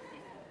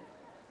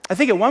 I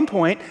think at one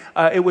point,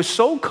 it was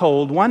so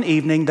cold one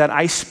evening that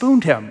I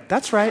spooned him.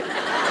 That's right.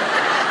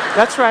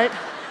 That's right.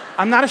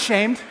 I'm not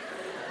ashamed.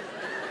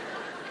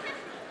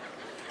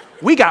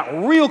 We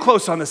got real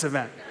close on this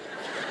event.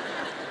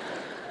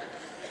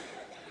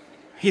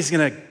 He's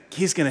gonna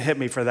hit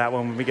me for that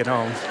one when we get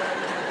home.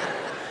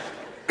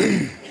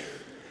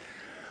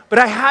 But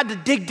I had to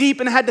dig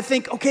deep and I had to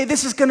think, okay,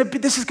 this is gonna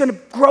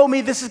grow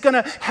me, this is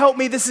gonna help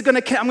me,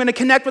 I'm gonna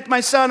connect with my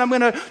son, I'm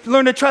gonna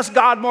learn to trust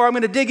God more, I'm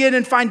gonna dig in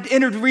and find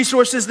inner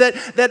resources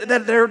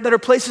that are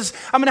places,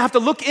 I'm gonna have to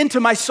look into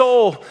my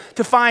soul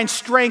to find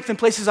strength in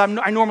places I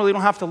normally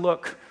don't have to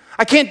look.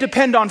 I can't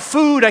depend on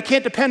food,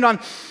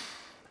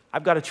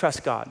 I've got to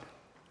trust God.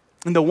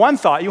 And the one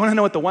thought, you wanna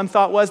know what the one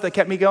thought was that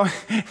kept me going?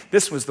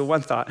 This was the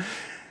one thought.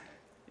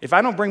 If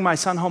I don't bring my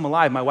son home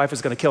alive, my wife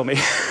is gonna kill me.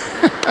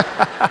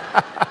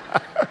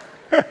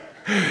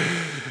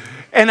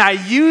 And I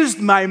used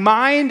my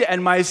mind,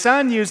 and my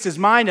son used his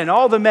mind, and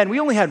all the men, we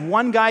only had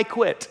one guy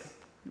quit.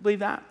 You believe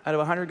that? Out of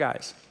 100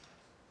 guys.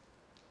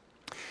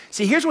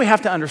 See, here's what we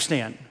have to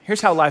understand.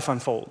 Here's how life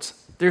unfolds.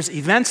 There's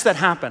events that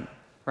happen,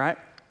 right?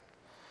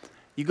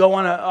 You go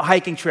on a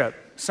hiking trip.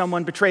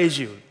 Someone betrays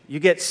you. You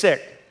get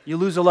sick. You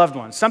lose a loved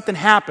one. Something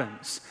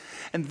happens.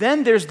 And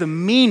then there's the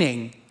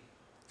meaning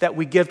that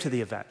we give to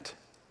the event,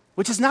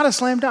 which is not a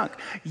slam dunk.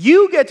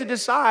 You get to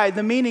decide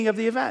the meaning of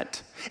the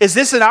event. Is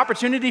this an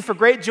opportunity for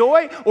great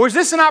joy, or is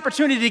this an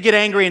opportunity to get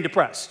angry and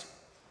depressed?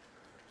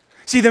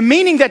 See, the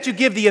meaning that you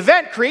give the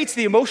event creates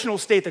the emotional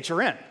state that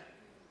you're in.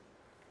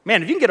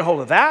 Man, if you can get a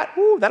hold of that,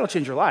 that'll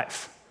change your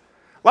life.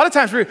 A lot of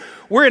times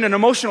we're in an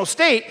emotional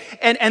state,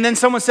 and then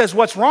someone says,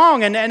 what's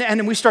wrong?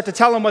 And we start to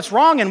tell them what's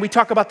wrong, and we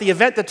talk about the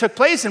event that took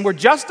place, and we're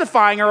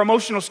justifying our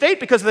emotional state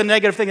because of the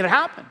negative thing that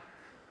happened.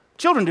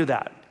 Children do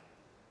that.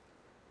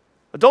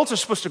 Adults are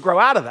supposed to grow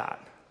out of that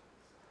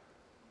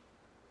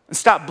and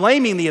stop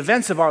blaming the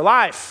events of our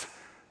life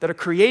that are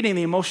creating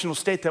the emotional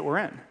state that we're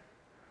in.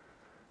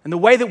 And the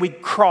way that we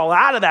crawl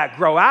out of that,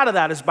 grow out of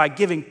that, is by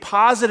giving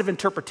positive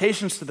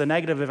interpretations to the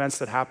negative events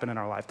that happen in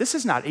our life. This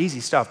is not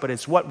easy stuff, but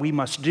it's what we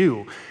must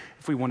do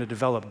if we want to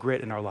develop grit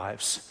in our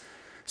lives.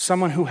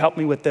 Someone who helped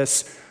me with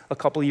this a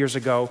couple of years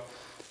ago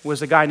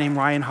was a guy named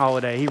Ryan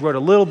Holiday. He wrote a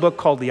little book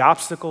called The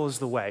Obstacle is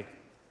the Way.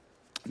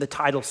 The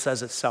title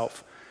says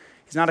itself.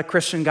 He's not a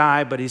Christian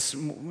guy, but he's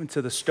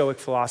into the Stoic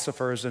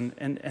philosophers.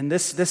 And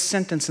this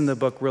sentence in the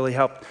book really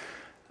helped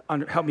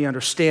me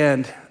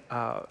understand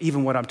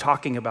even what I'm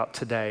talking about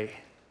today.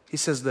 He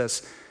says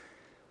this: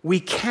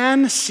 we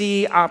can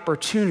see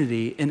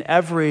opportunity in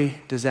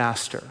every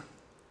disaster.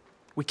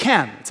 We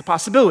can. It's a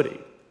possibility.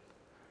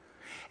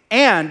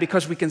 And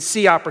because we can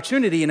see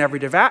opportunity in every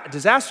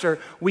disaster,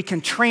 we can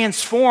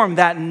transform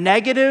that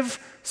negative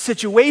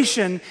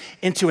situation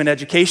into an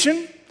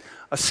education,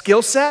 a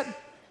skill set,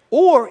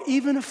 or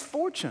even a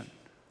fortune.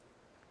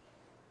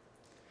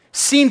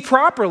 Seen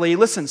properly,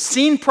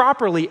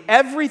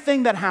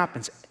 everything that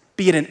happens,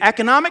 be it an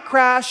economic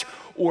crash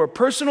or a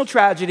personal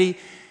tragedy,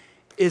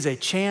 is a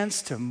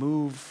chance to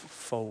move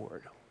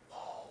forward.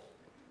 Whoa.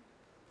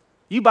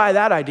 You buy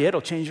that idea,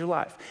 it'll change your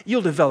life.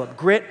 You'll develop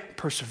grit,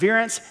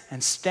 perseverance,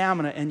 and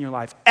stamina in your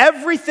life.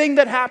 Everything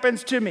that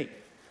happens to me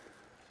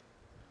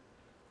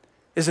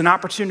is an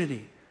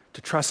opportunity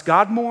to trust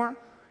God more,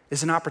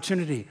 is an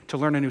opportunity to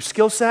learn a new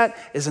skill set,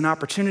 is an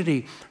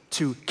opportunity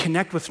to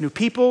connect with new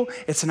people.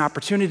 It's an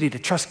opportunity to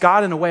trust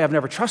God in a way I've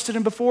never trusted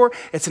him before.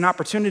 It's an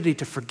opportunity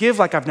to forgive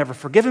like I've never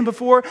forgiven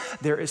before.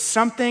 There is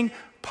something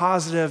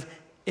positive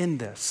in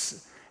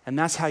this. And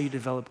that's how you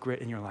develop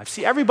grit in your life.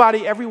 See, every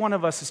one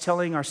of us is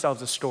telling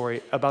ourselves a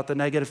story about the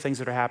negative things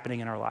that are happening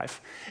in our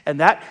life.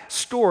 And that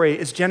story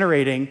is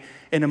generating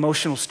an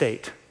emotional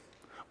state.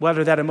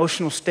 Whether that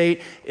emotional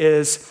state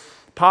is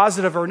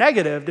positive or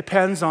negative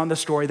depends on the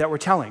story that we're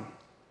telling.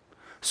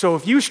 So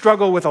if you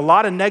struggle with a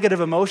lot of negative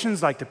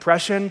emotions like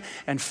depression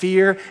and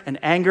fear and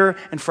anger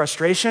and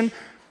frustration,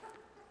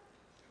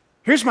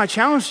 here's my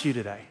challenge to you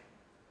today.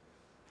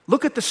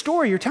 Look at the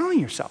story you're telling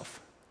yourself.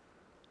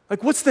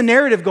 Like, what's the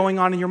narrative going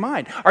on in your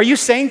mind? Are you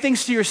saying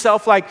things to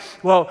yourself like,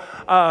 well,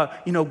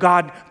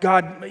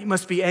 God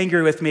must be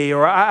angry with me,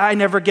 or I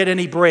never get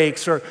any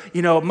breaks, or,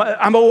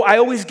 I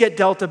always get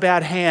dealt a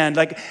bad hand,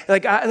 like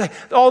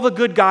all the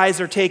good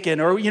guys are taken,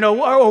 or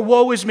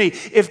woe is me.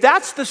 If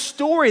that's the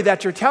story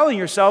that you're telling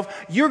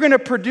yourself, you're going to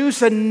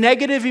produce a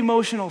negative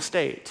emotional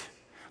state.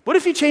 What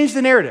if you change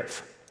the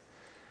narrative?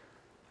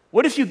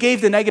 What if you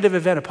gave the negative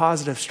event a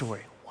positive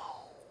story?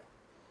 Whoa.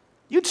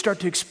 You'd start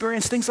to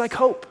experience things like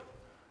hope.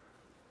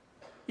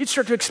 You'd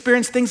start to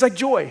experience things like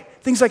joy,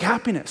 things like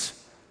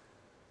happiness.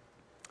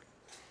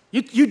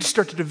 You'd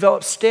start to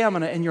develop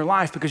stamina in your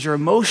life because your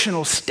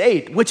emotional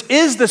state, which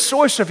is the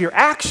source of your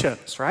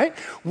actions, right?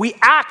 We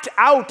act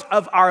out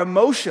of our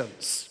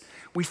emotions.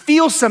 We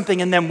feel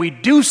something and then we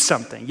do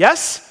something,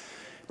 yes?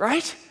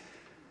 Right?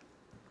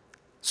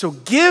 So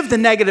give the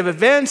negative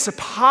events a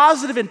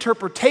positive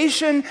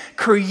interpretation,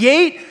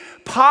 create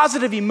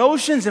positive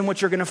emotions, and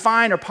what you're going to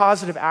find are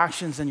positive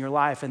actions in your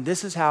life. And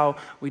this is how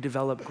we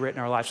develop grit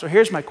in our life. So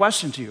here's my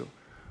question to you.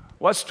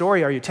 What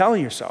story are you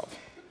telling yourself?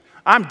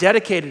 I'm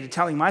dedicated to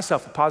telling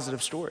myself a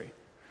positive story.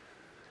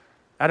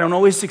 I don't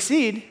always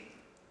succeed.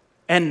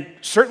 And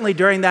certainly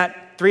during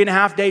that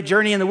 3.5-day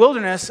journey in the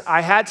wilderness, I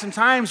had some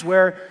times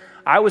where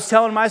I was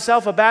telling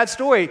myself a bad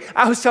story.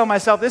 I was telling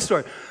myself this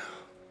story.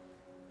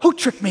 Who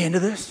tricked me into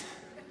this?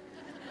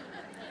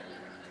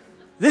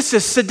 This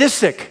is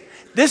sadistic.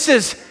 This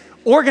is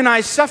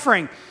organized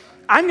suffering.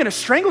 I'm going to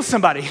strangle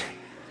somebody.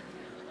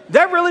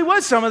 That really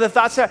was some of the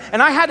thoughts.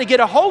 And I had to get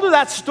a hold of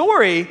that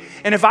story.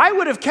 And if I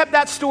would have kept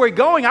that story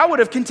going, I would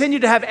have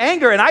continued to have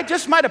anger. And I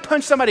just might have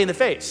punched somebody in the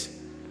face.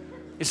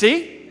 You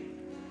see?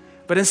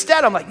 But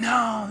instead, I'm like,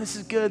 no, this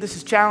is good. This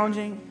is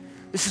challenging.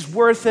 This is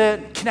worth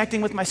it.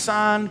 Connecting with my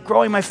son,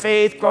 growing my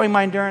faith, growing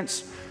my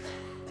endurance.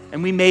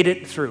 And we made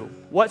it through.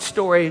 What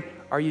story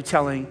are you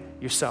telling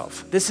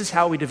yourself? This is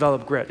how we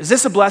develop grit. Is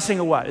this a blessing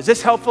or what? Is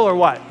this helpful or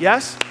what?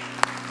 Yes?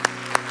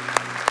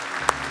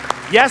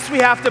 Yes, we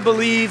have to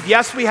believe.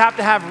 Yes, we have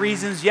to have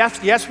reasons.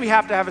 Yes, we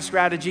have to have a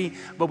strategy,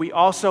 but we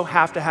also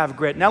have to have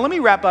grit. Now, let me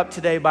wrap up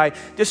today by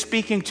just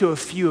speaking to a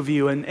few of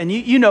you, and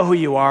you know who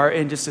you are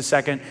in just a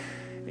second,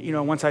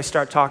 once I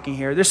start talking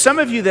here. There's some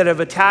of you that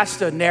have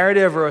attached a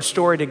narrative or a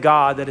story to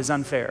God that is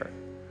unfair.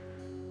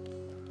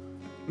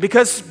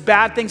 Because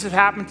bad things have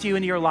happened to you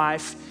in your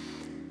life,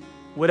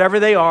 whatever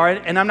they are,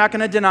 and I'm not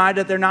going to deny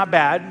that they're not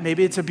bad.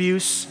 Maybe it's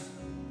abuse.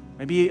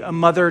 Maybe a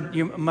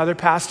mother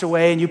passed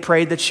away and you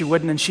prayed that she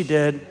wouldn't and she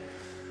did.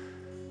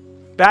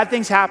 Bad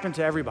things happen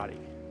to everybody.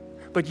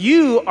 But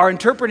you are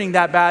interpreting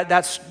that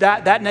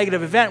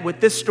negative event with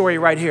this story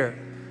right here.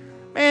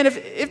 Man,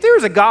 if there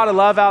was a God of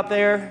love out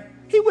there,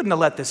 he wouldn't have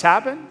let this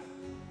happen.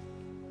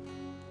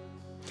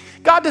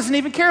 God doesn't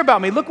even care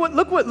about me. Look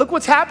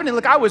what's happening.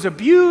 Look, I was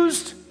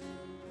abused.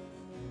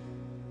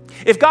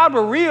 If God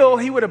were real,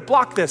 he would have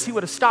blocked this. He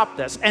would have stopped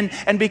this.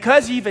 And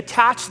because you've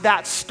attached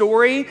that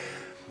story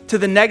to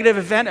the negative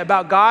event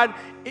about God,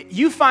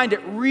 you find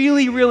it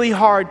really, really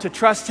hard to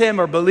trust him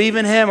or believe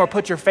in him or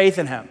put your faith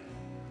in him.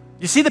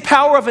 You see the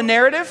power of a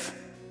narrative?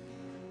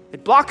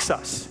 It blocks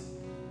us.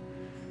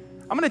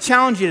 I'm going to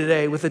challenge you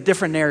today with a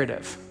different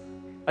narrative,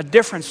 a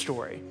different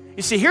story.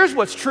 You see, here's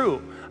what's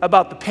true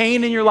about the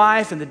pain in your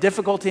life and the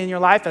difficulty in your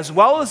life, as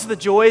well as the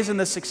joys and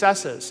the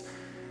successes.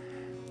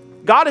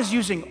 God is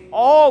using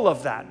all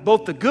of that,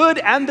 both the good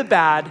and the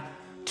bad,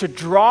 to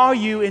draw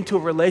you into a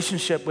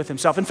relationship with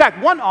himself. In fact,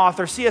 one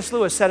author, C.S.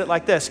 Lewis, said it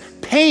like this: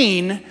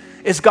 pain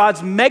is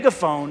God's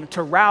megaphone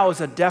to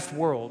rouse a deaf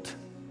world.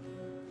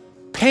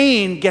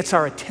 Pain gets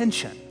our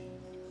attention.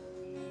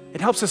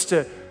 It helps us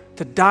to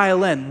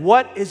dial in.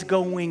 What is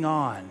going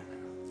on?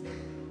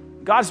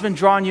 God's been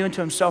drawing you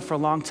into himself for a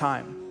long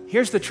time.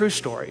 Here's the true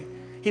story.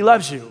 He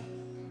loves you,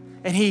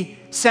 and he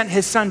sent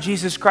his son,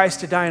 Jesus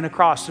Christ, to die on a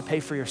cross to pay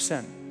for your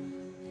sin,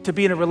 to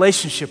be in a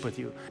relationship with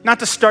you. Not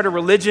to start a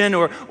religion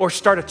or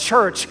start a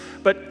church,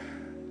 but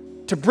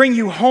to bring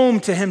you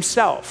home to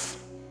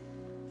himself,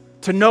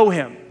 to know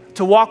him,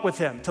 to walk with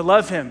him, to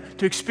love him,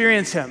 to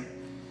experience him,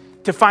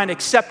 to find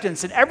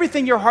acceptance in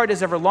everything your heart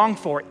has ever longed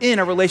for in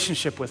a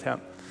relationship with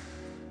him.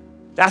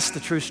 That's the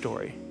true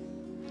story.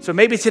 So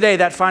maybe today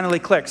that finally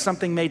clicked.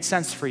 Something made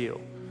sense for you.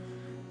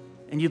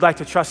 And you'd like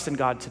to trust in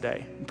God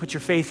today and put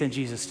your faith in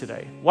Jesus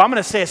today. Well, I'm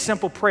going to say a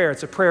simple prayer.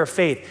 It's a prayer of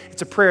faith.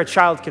 It's a prayer a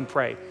child can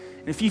pray.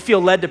 And if you feel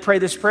led to pray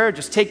this prayer,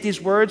 just take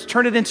these words,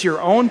 turn it into your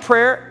own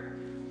prayer,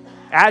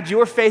 add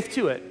your faith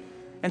to it,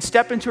 and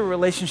step into a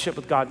relationship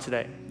with God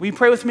today. Will you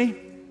pray with me?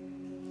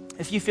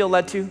 If you feel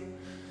led to.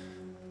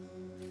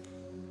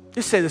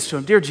 Just say this to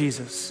him: Dear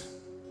Jesus,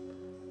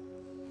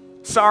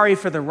 sorry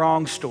for the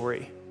wrong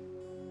story,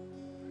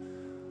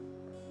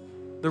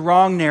 the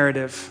wrong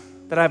narrative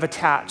that I've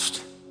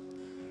attached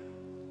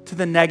to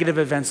the negative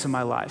events in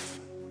my life.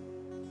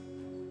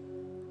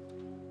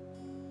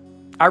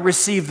 I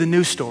receive the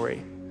new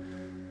story.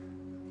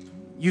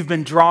 You've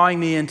been drawing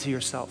me into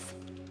yourself,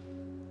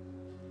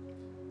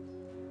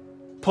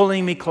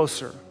 pulling me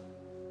closer.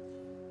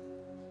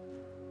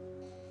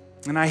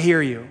 And I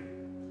hear you.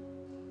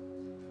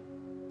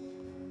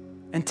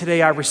 And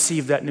today I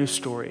receive that new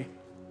story.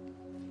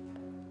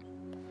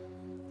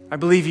 I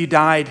believe you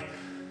died,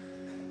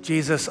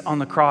 Jesus, on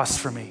the cross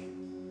for me,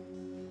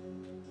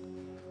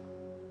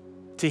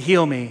 to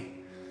heal me,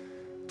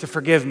 to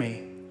forgive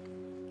me,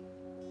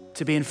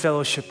 to be in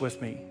fellowship with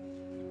me,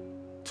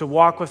 to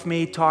walk with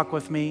me, talk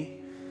with me,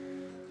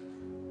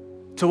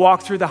 to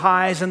walk through the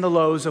highs and the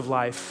lows of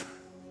life.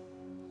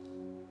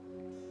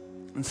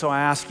 And so I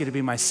ask you to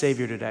be my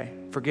Savior today.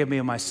 Forgive me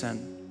of my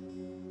sin.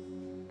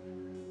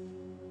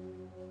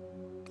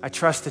 I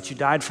trust that you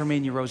died for me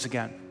and you rose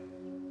again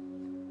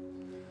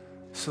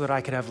so that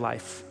I could have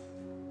life.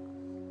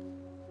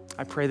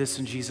 I pray this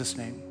in Jesus'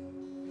 name.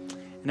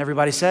 And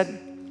everybody said,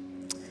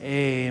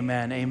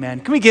 amen, amen.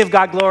 Can we give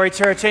God glory,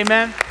 church?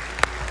 Amen.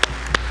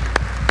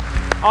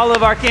 All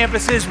of our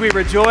campuses, we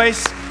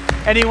rejoice.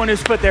 Anyone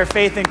who's put their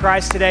faith in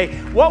Christ today,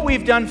 what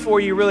we've done for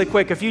you really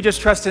quick, if you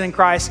just trusted in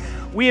Christ,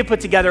 we have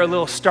put together a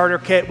little starter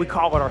kit. We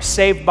call it our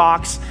Save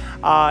Box.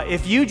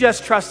 If you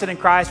just trusted in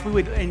Christ, we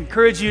would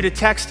encourage you to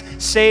text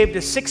SAVE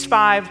to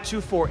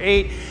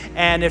 65248.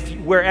 And if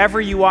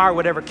wherever you are,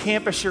 whatever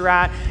campus you're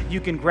at,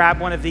 you can grab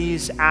one of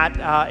these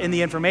in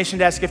the information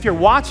desk. If you're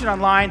watching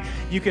online,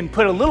 you can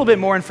put a little bit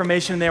more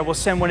information in there. We'll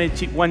send one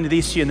of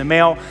these to you in the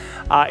mail.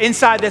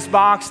 Inside this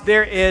box,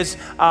 there is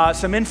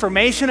some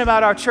information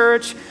about our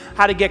church,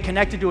 how to get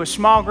connected to a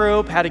small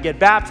group, how to get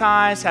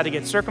baptized, how to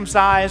get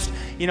circumcised,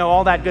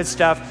 all that good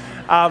stuff.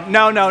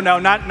 No,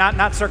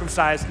 not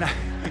circumcised.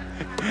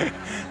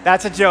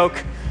 That's a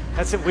joke.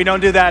 That's it. We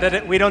don't do that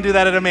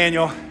at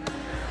Emmanuel.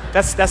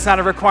 That's not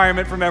a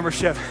requirement for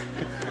membership.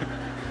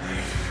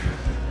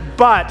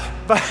 But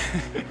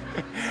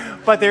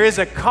there is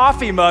a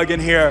coffee mug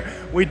in here.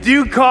 We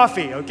do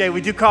coffee, okay?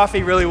 We do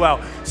coffee really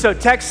well. So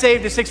text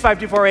SAVE to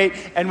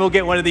 65248 and we'll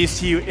get one of these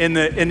to you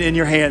in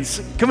your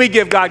hands. Can we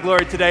give God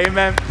glory today?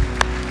 Amen.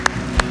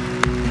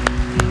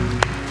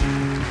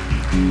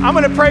 I'm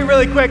going to pray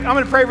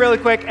really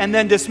quick and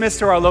then dismiss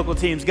to our local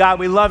teams. God,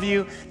 we love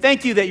you.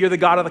 Thank you that you're the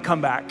God of the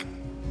comeback.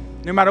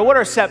 No matter what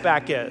our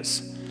setback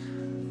is,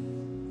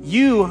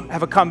 you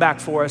have a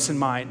comeback for us in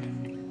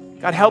mind.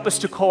 God, help us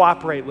to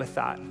cooperate with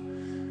that,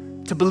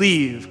 to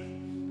believe,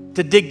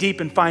 to dig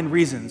deep and find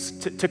reasons,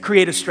 to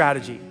create a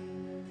strategy,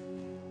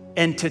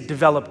 and to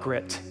develop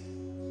grit,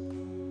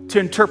 to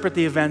interpret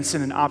the events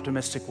in an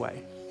optimistic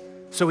way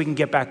so we can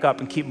get back up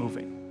and keep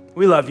moving.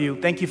 We love you.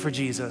 Thank you for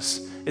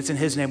Jesus. It's in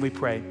his name we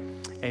pray.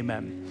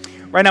 Amen.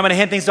 Right now, I'm going to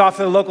hand things off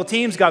to the local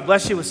teams. God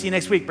bless you. We'll see you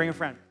next week. Bring a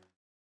friend.